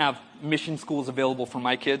 I want to have mission schools available for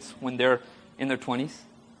my kids when they're in their 20s.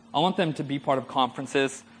 I want them to be part of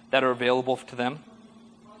conferences that are available to them.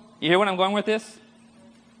 You hear where I'm going with this?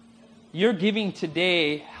 Your giving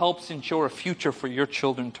today helps ensure a future for your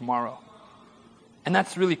children tomorrow. And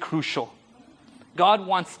that's really crucial. God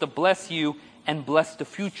wants to bless you and bless the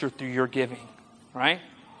future through your giving. Right?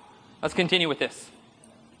 Let's continue with this.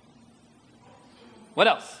 What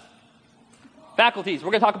else? Faculties.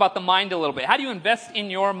 We're going to talk about the mind a little bit. How do you invest in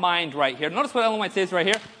your mind right here? Notice what Ellen White says right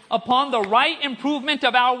here. Upon the right improvement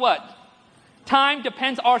of our what? Time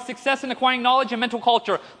depends our success in acquiring knowledge and mental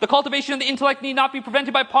culture. The cultivation of the intellect need not be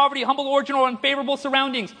prevented by poverty, humble origin, or unfavorable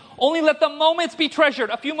surroundings. Only let the moments be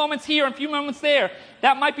treasured. A few moments here and a few moments there.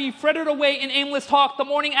 That might be fretted away in aimless talk. The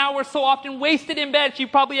morning hours so often wasted in bed, you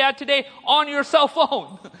probably had today on your cell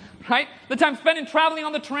phone. Right? The time spent in traveling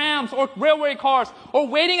on the trams or railway cars or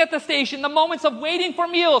waiting at the station. The moments of waiting for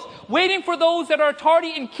meals. Waiting for those that are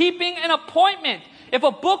tardy in keeping an appointment. If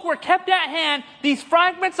a book were kept at hand, these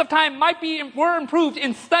fragments of time were improved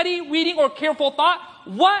in study, reading, or careful thought.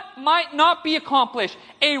 What might not be accomplished?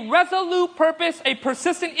 A resolute purpose, a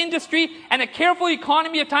persistent industry, and a careful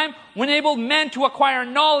economy of time will enable men to acquire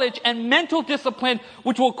knowledge and mental discipline,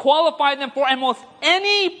 which will qualify them for almost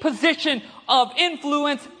any position of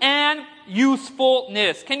influence and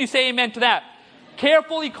usefulness. Can you say amen to that?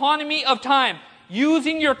 Careful economy of time.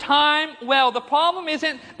 Using your time well. The problem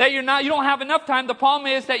isn't that you don't have enough time. The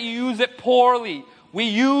problem is that you use it poorly. We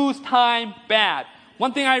use time bad.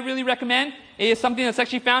 One thing I really recommend is something that's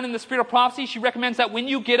actually found in the Spirit of Prophecy. She recommends that when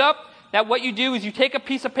you get up, that what you do is you take a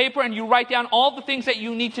piece of paper and you write down all the things that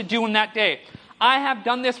you need to do in that day. I have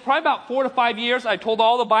done this probably about 4 to 5 years. I told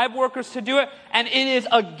all the Bible workers to do it, and it is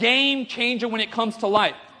a game changer when it comes to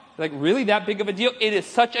life. Like, really that big of a deal? It is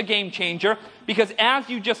such a game changer, because as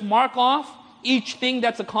you just mark off each thing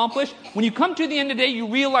that's accomplished, when you come to the end of the day, you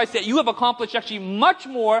realize that you have accomplished actually much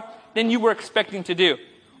more than you were expecting to do.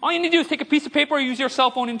 All you need to do is take a piece of paper or use your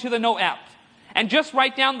cell phone into the note app and just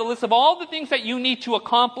write down the list of all the things that you need to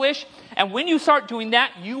accomplish. And when you start doing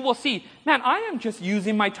that, you will see, man, I am just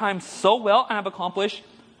using my time so well and I've accomplished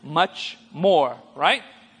much more, right?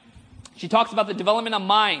 She talks about the development of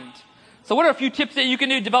mind. So what are a few tips that you can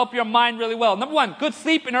do to develop your mind really well? Number 1, good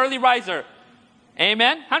sleep and early riser.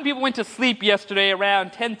 Amen? How many people went to sleep yesterday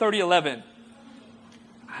around 10:30, 11?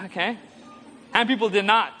 Okay. How many people did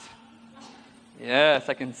not? Yes,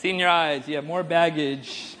 I can see in your eyes. You have more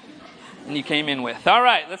baggage than you came in with. All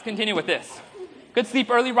right, let's continue with this. Good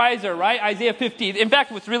sleep, early riser, right? Isaiah 50. In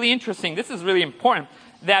fact, what's really interesting, this is really important,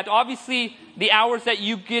 that obviously the hours that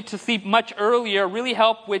you get to sleep much earlier really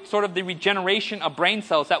help with sort of the regeneration of brain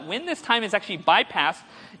cells, that when this time is actually bypassed,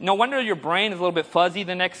 no wonder your brain is a little bit fuzzy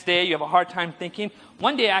the next day. You have a hard time thinking.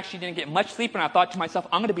 One day I actually didn't get much sleep, and I thought to myself,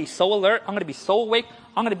 I'm going to be so alert. I'm going to be so awake.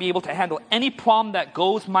 I'm going to be able to handle any problem that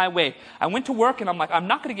goes my way. I went to work, and I'm like, I'm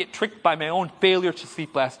not going to get tricked by my own failure to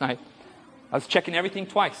sleep last night. I was checking everything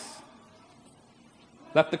twice.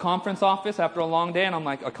 Left the conference office after a long day, and I'm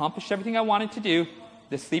like, accomplished everything I wanted to do.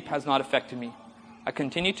 The sleep has not affected me. I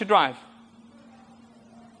continued to drive.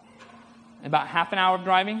 In about half an hour of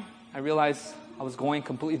driving, I realized I was going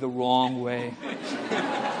completely the wrong way.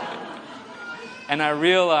 And I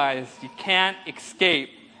realized you can't escape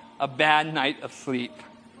a bad night of sleep.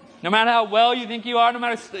 No matter how well you think you are, no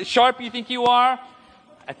matter how sharp you think you are,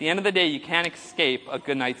 at the end of the day, you can't escape a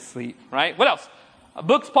good night's sleep, right? What else?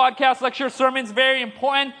 Books, podcasts, lectures, sermons, very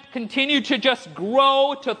important. Continue to just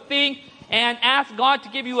grow, to think, and ask God to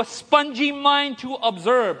give you a spongy mind to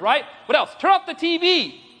observe, right? What else? Turn off the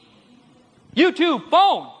TV, YouTube,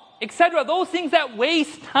 phone, etc. Those things that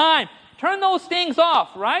waste time. Turn those things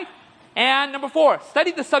off, right? And number 4,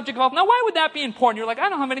 study the subject of health. Now, why would that be important? You're like, I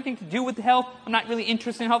don't have anything to do with health. I'm not really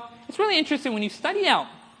interested in health. It's really interesting when you study out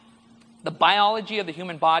the biology of the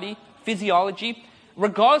human body, physiology,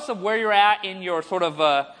 regardless of where you're at in your sort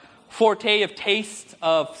of forte of taste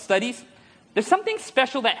of studies. There's something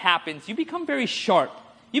special that happens. You become very sharp.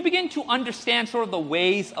 You begin to understand sort of the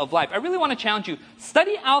ways of life. I really want to challenge you.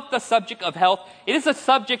 Study out the subject of health. It is a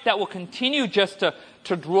subject that will continue just to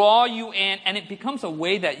draw you in, and it becomes a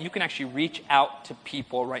way that you can actually reach out to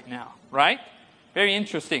people right now, right? Very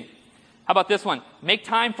interesting. How about this one? Make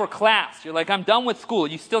time for class. You're like, I'm done with school.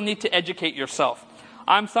 You still need to educate yourself.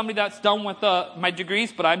 I'm somebody that's done with my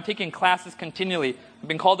degrees, but I'm taking classes continually. I've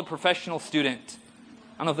been called a professional student.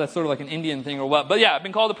 I don't know if that's sort of like an Indian thing or what, but yeah, I've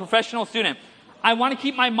been called a professional student. I want to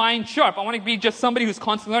keep my mind sharp. I want to be just somebody who's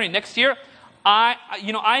constantly learning. Next year,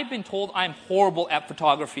 I've been told I'm horrible at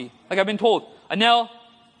photography. Like I've been told, Anil,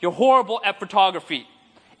 you're horrible at photography.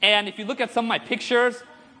 And if you look at some of my pictures,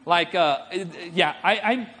 like, they're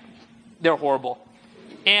horrible.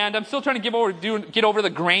 And I'm still trying to get over the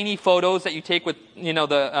grainy photos that you take with,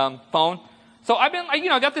 the phone. So I've been,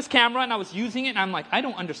 I got this camera and I was using it and I'm like, I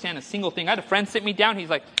don't understand a single thing. I had a friend sit me down. He's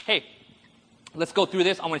like, hey, let's go through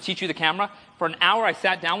this. I want to teach you the camera. For an hour, I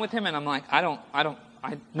sat down with him and I'm like, I don't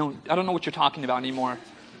know what you're talking about anymore.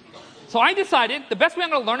 So I decided the best way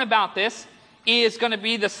I'm going to learn about this is going to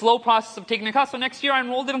be the slow process of taking a class. So next year I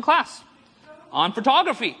enrolled in a class on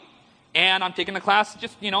photography. And I'm taking a class,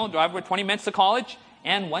 just, drive over 20 minutes to college.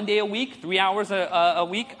 And one day a week, 3 hours a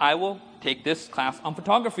week, I will take this class on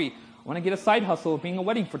photography. I want to get a side hustle of being a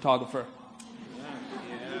wedding photographer.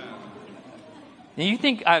 And you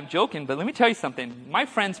think I'm joking, but let me tell you something. My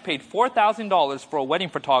friends paid $4,000 for a wedding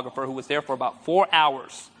photographer who was there for about 4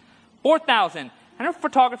 hours. $4,000. I know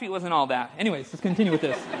photography wasn't all that. Anyways, let's continue with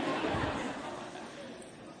this.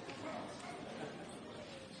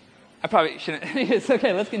 I probably shouldn't. It's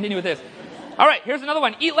okay, let's continue with this. All right, here's another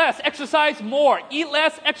one. Eat less, exercise more. Eat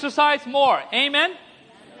less, exercise more. Amen?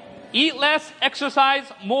 Eat less, exercise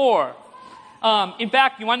more. In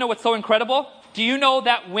fact, you want to know what's so incredible? Do you know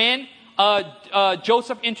that when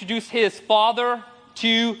Joseph introduced his father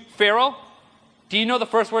to Pharaoh, do you know the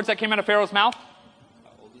first words that came out of Pharaoh's mouth?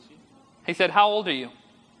 How old is he? He said, how old are you?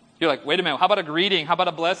 You're like, wait a minute, how about a greeting? How about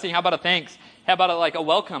a blessing? How about a thanks? How about a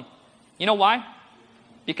welcome? You know why?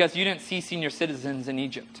 Because you didn't see senior citizens in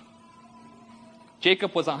Egypt.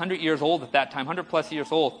 Jacob was 100 years old at that time, 100 plus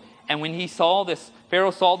years old. And when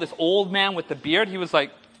Pharaoh saw this old man with the beard, he was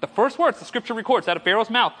like, the first words the scripture records out of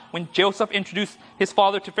Pharaoh's mouth when Joseph introduced his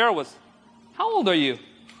father to Pharaoh was, how old are you?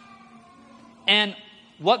 And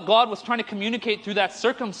what God was trying to communicate through that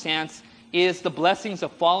circumstance is the blessings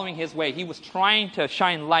of following his way. He was trying to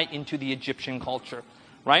shine light into the Egyptian culture,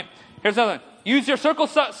 right? Here's another one. Use your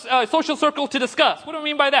social circle to discuss. What do I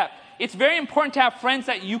mean by that? It's very important to have friends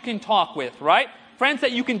that you can talk with, right? Friends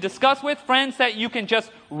that you can discuss with, friends that you can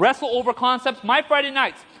just wrestle over concepts. My Friday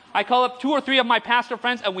nights, I call up 2 or 3 of my pastor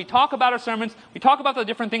friends and we talk about our sermons. We talk about the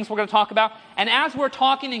different things we're going to talk about. And as we're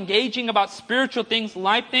talking, engaging about spiritual things,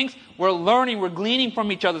 life things, we're learning, we're gleaning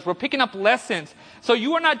from each other. We're picking up lessons. So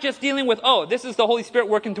you are not just dealing with, this is the Holy Spirit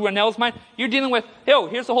working through Anil's mind. You're dealing with,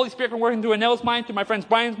 here's the Holy Spirit working through Anil's mind, through my friend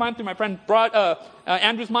Brian's mind, through my friend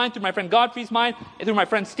Andrew's mind, through my friend Godfrey's mind, and through my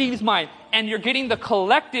friend Steve's mind. And you're getting the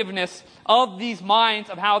collectiveness of these minds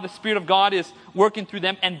of how the Spirit of God is working through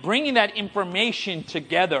them and bringing that information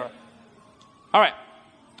together. All right.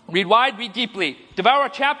 Read wide, read deeply. Devour a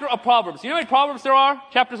chapter of Proverbs. You know how many Proverbs there are?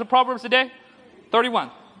 Chapters of Proverbs a day?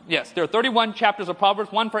 31. Yes, there are 31 chapters of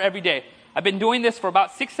Proverbs, one for every day. I've been doing this for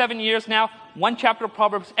about 6-7 years now. One chapter of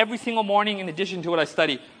Proverbs every single morning in addition to what I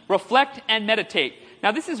study. Reflect and meditate.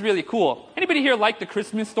 Now this is really cool. Anybody here like the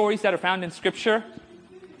Christmas stories that are found in Scripture?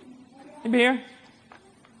 Anybody here?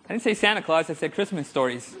 I didn't say Santa Claus, I said Christmas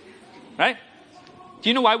stories. Right? Do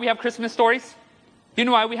you know why we have Christmas stories? Do you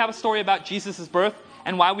know why we have a story about Jesus' birth?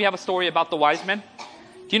 And why we have a story about the wise men?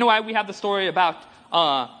 Do you know why we have the story about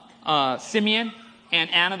Simeon and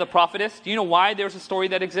Anna the prophetess? Do you know why there's a story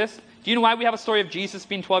that exists? Do you know why we have a story of Jesus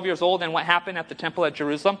being 12 years old and what happened at the temple at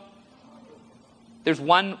Jerusalem? There's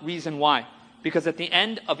one reason why. Because at the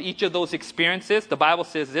end of each of those experiences, the Bible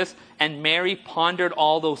says this, and Mary pondered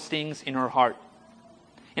all those things in her heart.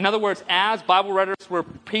 In other words, as Bible writers were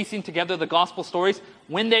piecing together the gospel stories,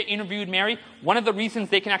 when they interviewed Mary, one of the reasons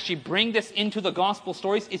they can actually bring this into the gospel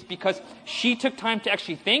stories is because she took time to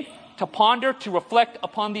actually think, to ponder, to reflect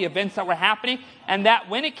upon the events that were happening, and that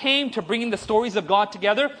when it came to bringing the stories of God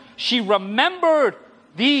together, she remembered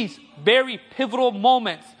these very pivotal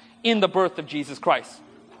moments in the birth of Jesus Christ.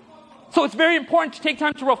 So it's very important to take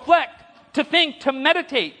time to reflect, to think, to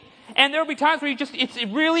meditate. And there will be times where it's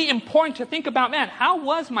really important to think about, man, how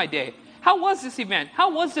was my day? How was this event?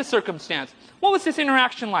 How was this circumstance? What was this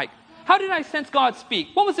interaction like? How did I sense God speak?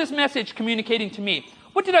 What was this message communicating to me?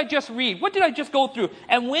 What did I just read? What did I just go through?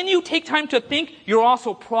 And when you take time to think, you're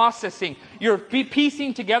also processing. You're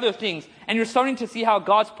piecing together things. And you're starting to see how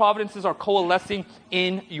God's providences are coalescing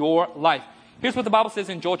in your life. Here's what the Bible says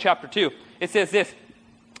in Joel chapter 2. It says this,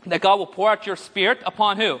 that God will pour out your Spirit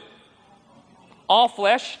upon who? All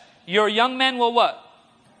flesh. Your young men will what?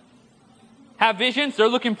 Have visions. They're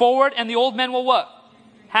looking forward. And the old men will what?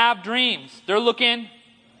 Have dreams. They're looking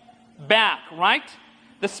back, right?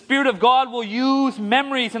 The Spirit of God will use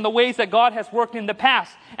memories in the ways that God has worked in the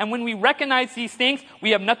past. And when we recognize these things,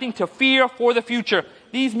 we have nothing to fear for the future.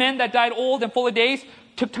 These men that died old and full of days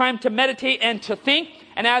took time to meditate and to think.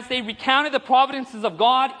 And as they recounted the providences of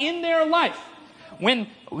God in their life, when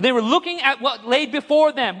they were looking at what lay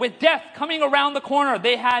before them, with death coming around the corner,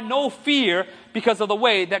 they had no fear because of the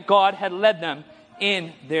way that God had led them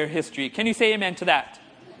in their history. Can you say amen to that?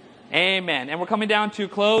 Amen. And we're coming down to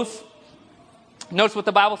close. Notice what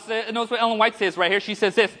the Bible says. Notice what Ellen White says right here. She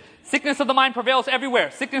says this, sickness of the mind prevails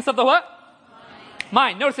everywhere. Sickness of the what?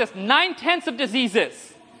 Mind. Notice this, 9/10 of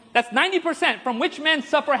diseases. That's 90% from which men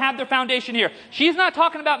suffer have their foundation here. She's not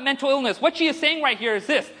talking about mental illness. What she is saying right here is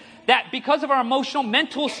this, that because of our emotional,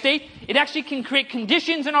 mental state, it actually can create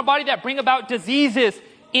conditions in our body that bring about diseases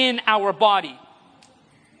in our body.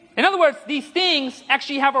 In other words, these things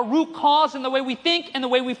actually have a root cause in the way we think and the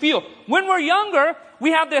way we feel. When we're younger,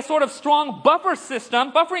 we have this sort of strong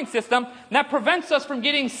buffering system that prevents us from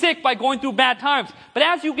getting sick by going through bad times. But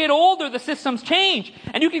as you get older, the systems change.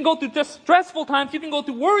 And you can go through just stressful times, you can go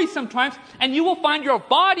through worrisome times, and you will find your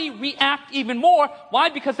body react even more. Why?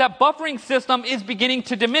 Because that buffering system is beginning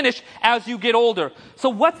to diminish as you get older. So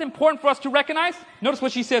what's important for us to recognize? Notice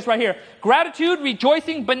what she says right here. Gratitude,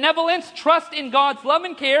 rejoicing, benevolence, trust in God's love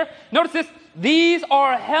and care. Notice this. These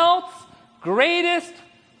are health's greatest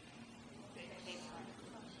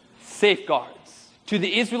safeguards. To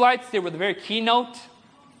the Israelites, they were the very keynote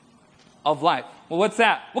of life. Well, what's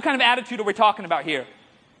that? What kind of attitude are we talking about here?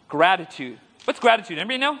 Gratitude. What's gratitude?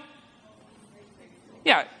 Anybody know?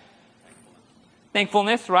 Yeah.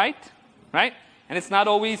 Thankfulness, right? Right? And it's not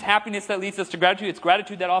always happiness that leads us to gratitude. It's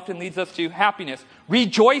gratitude that often leads us to happiness.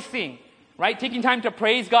 Rejoicing, right? Taking time to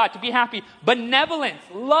praise God, to be happy. Benevolence,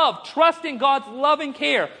 love, trust in God's love and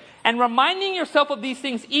care. And reminding yourself of these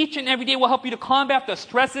things each and every day will help you to combat the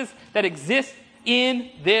stresses that exist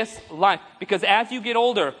in this life. Because as you get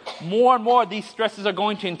older, more and more these stresses are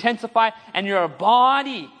going to intensify, and your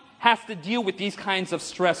body has to deal with these kinds of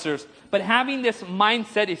stressors. But having this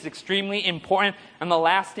mindset is extremely important. And the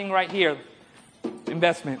last thing right here,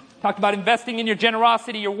 investment. Talked about investing in your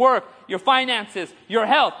generosity, your work, your finances, your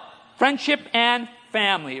health, friendship, and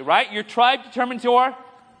family, right? Your tribe determines your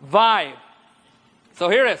vibe. So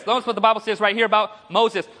here it is. Notice what the Bible says right here about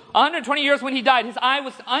Moses. 120 years when he died, his eye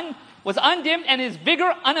was undimmed and his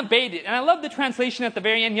vigor unabated. And I love the translation at the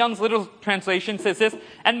very end. Young's Literal Translation says this.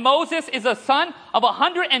 And Moses is a son of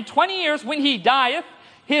 120 years when he dieth.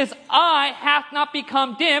 His eye hath not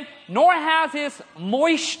become dim, nor has his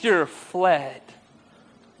moisture fled.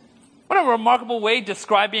 What a remarkable way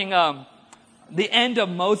describing the end of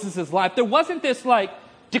Moses' life. There wasn't this like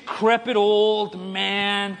decrepit old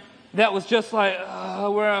man that was just like,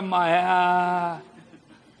 where am I?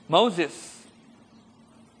 Moses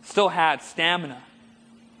still had stamina.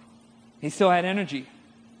 He still had energy.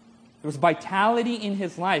 There was vitality in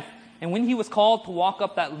his life. And when he was called to walk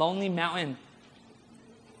up that lonely mountain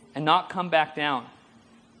and not come back down,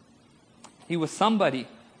 he was somebody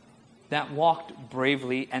that walked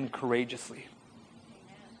bravely and courageously.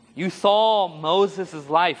 You saw Moses'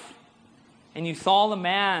 life, and you saw the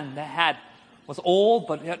man that was old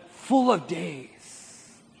but yet full of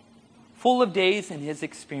days. Full of days in his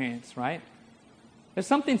experience, right? There's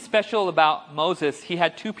something special about Moses. He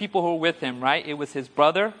had two people who were with him, right? It was his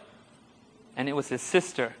brother and it was his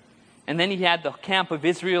sister. And then he had the camp of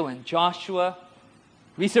Israel and Joshua.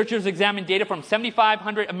 Researchers examined data from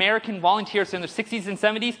 7,500 American volunteers in the 60s and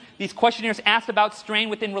 70s. These questionnaires asked about strain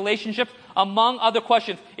within relationships, among other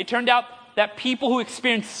questions. It turned out that people who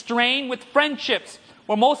experienced strain with friendships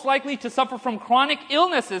were most likely to suffer from chronic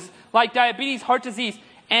illnesses like diabetes, heart disease,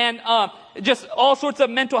 and just all sorts of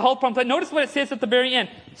mental health problems. But notice what it says at the very end.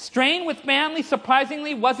 Strain with family,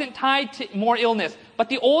 surprisingly, wasn't tied to more illness. But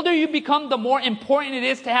the older you become, the more important it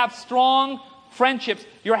is to have strong friendships.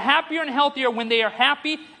 You're happier and healthier when they are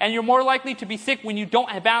happy, and you're more likely to be sick when you don't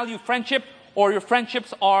value friendship or your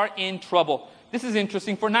friendships are in trouble. This is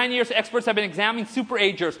interesting. For 9 years, experts have been examining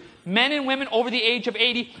superagers, men and women over the age of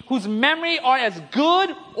 80, whose memory are as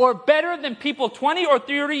good or better than people 20 or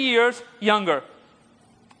 30 years younger.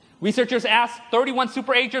 Researchers asked 31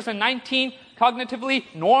 superagers and 19 cognitively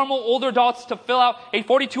normal older adults to fill out a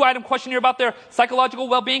 42-item questionnaire about their psychological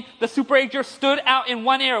well-being. The superagers stood out in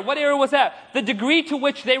one area. What area was that? The degree to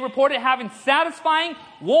which they reported having satisfying,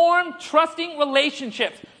 warm, trusting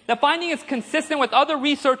relationships. The finding is consistent with other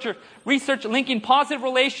research linking positive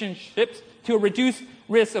relationships to a reduced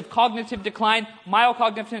risk of cognitive decline, mild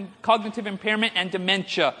cognitive impairment, and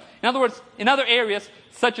dementia. In other words, in other areas,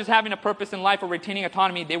 such as having a purpose in life or retaining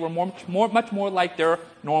autonomy, they were much more like their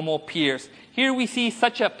normal peers. Here we see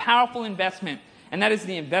such a powerful investment, and that is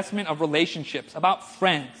the investment of relationships, about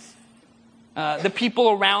friends, the people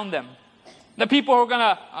around them, the people who are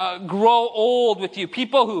going to grow old with you,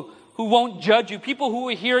 people who won't judge you, people who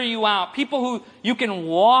will hear you out, people who you can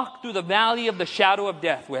walk through the valley of the shadow of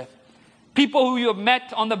death with, people who you have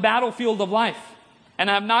met on the battlefield of life and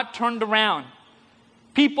have not turned around,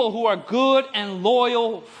 people who are good and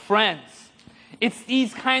loyal friends. It's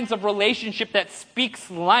these kinds of relationship that speaks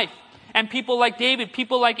life. And people like David,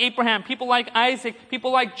 people like Abraham, people like Isaac,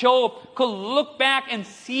 people like Job could look back and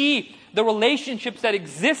see the relationships that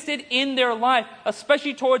existed in their life,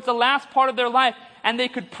 especially towards the last part of their life, and they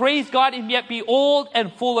could praise God and yet be old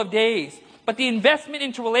and full of days. But the investment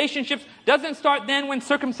into relationships doesn't start then when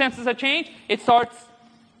circumstances have changed. It starts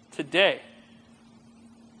today.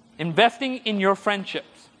 Investing in your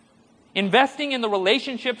friendships. Investing in the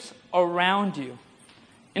relationships around you.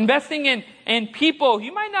 Investing in people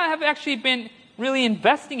you might not have actually been really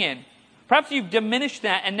investing in. Perhaps you've diminished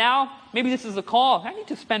that, and now maybe this is a call. I need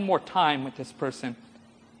to spend more time with this person.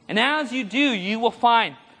 And as you do, you will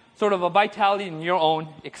find sort of a vitality in your own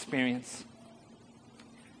experience.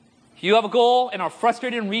 If you have a goal and are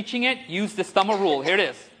frustrated in reaching it, use this thumb rule. Here it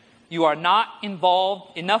is. You are not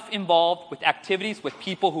enough involved with activities with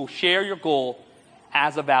people who share your goal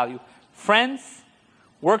as a value. Friends,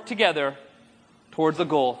 work together towards a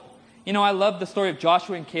goal. You know, I love the story of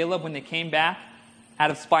Joshua and Caleb when they came back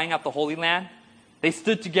out of spying out the Holy Land. They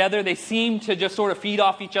stood together. They seemed to just sort of feed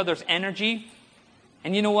off each other's energy.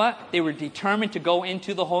 And you know what? They were determined to go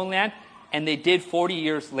into the Holy Land, and they did 40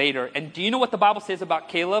 years later. And do you know what the Bible says about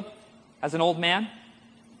Caleb as an old man?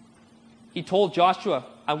 He told Joshua,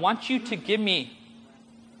 I want you to give me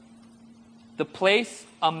the place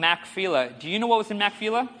of Machpelah. Do you know what was in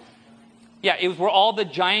Machpelah? Yeah, it was where all the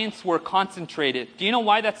giants were concentrated. Do you know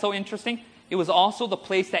why that's so interesting? It was also the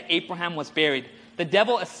place that Abraham was buried. The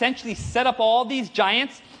devil essentially set up all these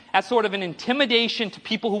giants as sort of an intimidation to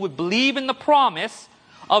people who would believe in the promise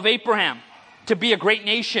of Abraham to be a great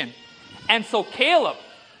nation. And so Caleb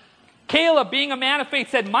being a man of faith,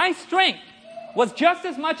 said, my strength was just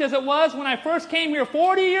as much as it was when I first came here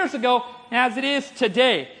 40 years ago as it is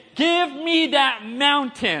today. Give me that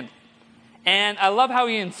mountain. And I love how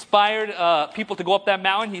he inspired people to go up that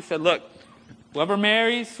mountain. He said, look,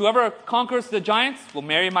 whoever conquers the giants will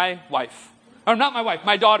marry my wife. Or not my wife,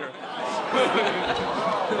 my daughter.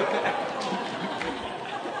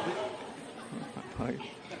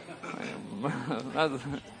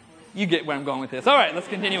 You get where I'm going with this. All right, let's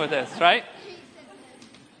continue with this, right?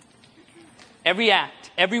 Every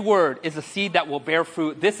act, every word is a seed that will bear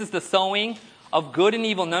fruit. This is the sowing of good and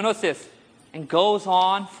evil. Notice this. And goes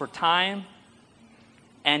on for time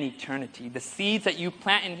and eternity. The seeds that you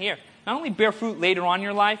plant in here not only bear fruit later on in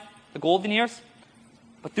your life, the golden years,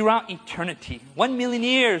 but throughout eternity. 1 million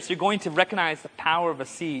years, you're going to recognize the power of a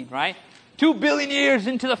seed, right? 2 billion years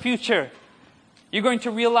into the future, you're going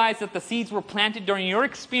to realize that the seeds were planted during your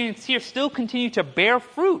experience here still continue to bear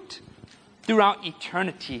fruit throughout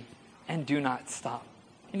eternity and do not stop.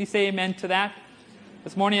 Can you say amen to that?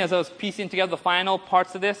 This morning, as I was piecing together the final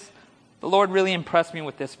parts of this, the Lord really impressed me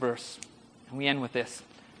with this verse. And we end with this.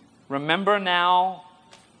 Remember now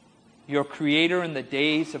your Creator in the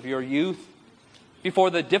days of your youth,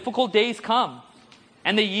 before the difficult days come,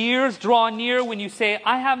 and the years draw near when you say,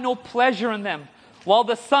 I have no pleasure in them. While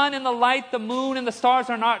the sun and the light, the moon and the stars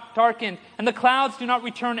are not darkened, and the clouds do not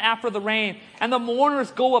return after the rain, and the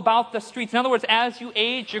mourners go about the streets. In other words, as you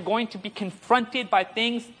age, you're going to be confronted by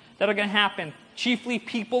things that are going to happen. Chiefly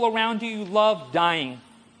people around you love dying.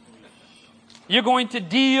 You're going to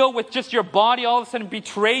deal with just your body all of a sudden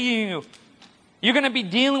betraying you. You're going to be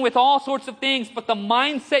dealing with all sorts of things, but the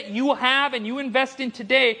mindset you have and you invest in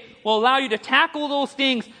today will allow you to tackle those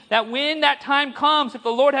things that when that time comes, if the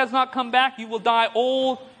Lord has not come back, you will die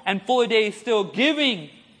old and full of days, still giving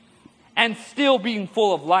and still being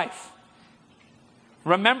full of life.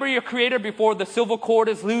 Remember your Creator before the silver cord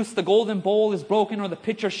is loose, the golden bowl is broken, or the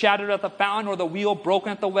pitcher shattered at the fountain, or the wheel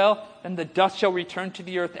broken at the well. Then the dust shall return to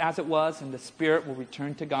the earth as it was, and the spirit will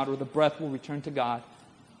return to God, or the breath will return to God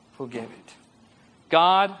who gave it.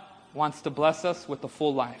 God wants to bless us with a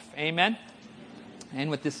full life. Amen? And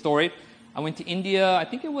with this story, I went to India, I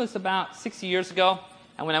think it was about 6 years ago.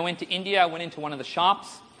 And when I went to India, I went into one of the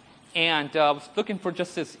shops. And I was looking for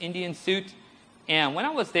just this Indian suit. And when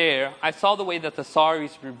I was there, I saw the way that the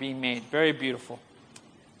saris were being made. Very beautiful.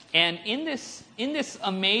 And in this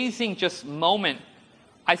amazing just moment,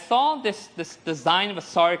 I saw this design of a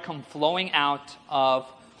sari come flowing out of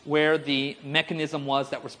where the mechanism was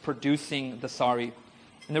that was producing the sari.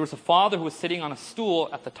 And there was a father who was sitting on a stool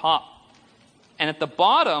at the top. And at the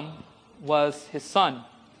bottom was his son.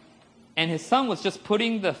 And his son was just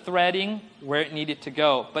putting the threading where it needed to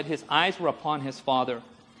go. But his eyes were upon his father.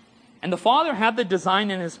 And the father had the design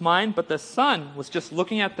in his mind, but the son was just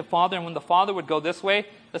looking at the father. And when the father would go this way,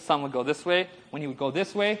 the son would go this way. When he would go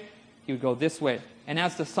this way, he would go this way. And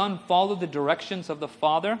as the son followed the directions of the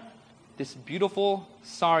father, this beautiful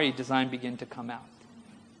sari design began to come out.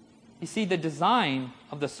 You see, the design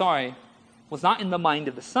of the sari was not in the mind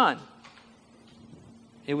of the son.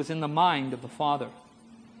 It was in the mind of the father.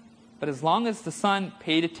 But as long as the son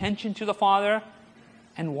paid attention to the father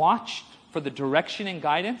and watched for the direction and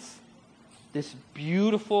guidance, this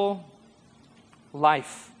beautiful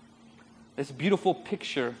life, this beautiful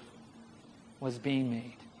picture was being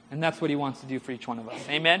made. And that's what he wants to do for each one of us.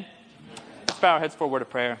 Amen? Let's bow our heads for a word of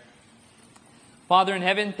prayer. Father in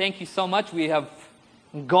heaven, thank you so much. We have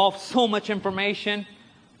engulfs so much information.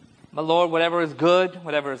 But Lord, whatever is good,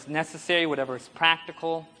 whatever is necessary, whatever is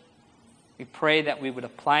practical, we pray that we would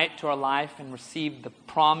apply it to our life and receive the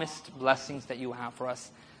promised blessings that you have for us.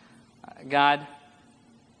 God,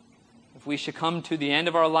 if we should come to the end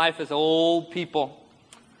of our life as old people,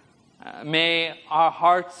 may our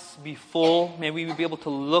hearts be full. May we be able to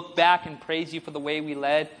look back and praise you for the way we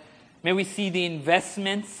led. May we see the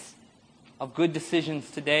investments of good decisions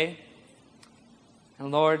today.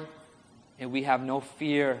 And Lord, may we have no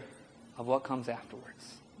fear of what comes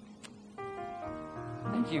afterwards.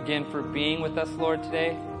 Thank you again for being with us, Lord,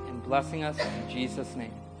 today and blessing us in Jesus'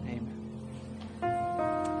 name. Amen.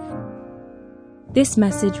 This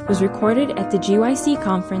message was recorded at the GYC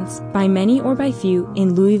conference by many or by few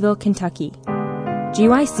in Louisville, Kentucky.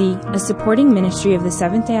 GYC, a supporting ministry of the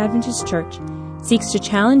Seventh-day Adventist Church, seeks to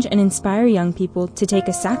challenge and inspire young people to take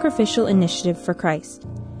a sacrificial initiative for Christ.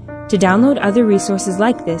 To download other resources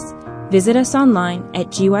like this, visit us online at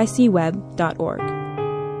gycweb.org.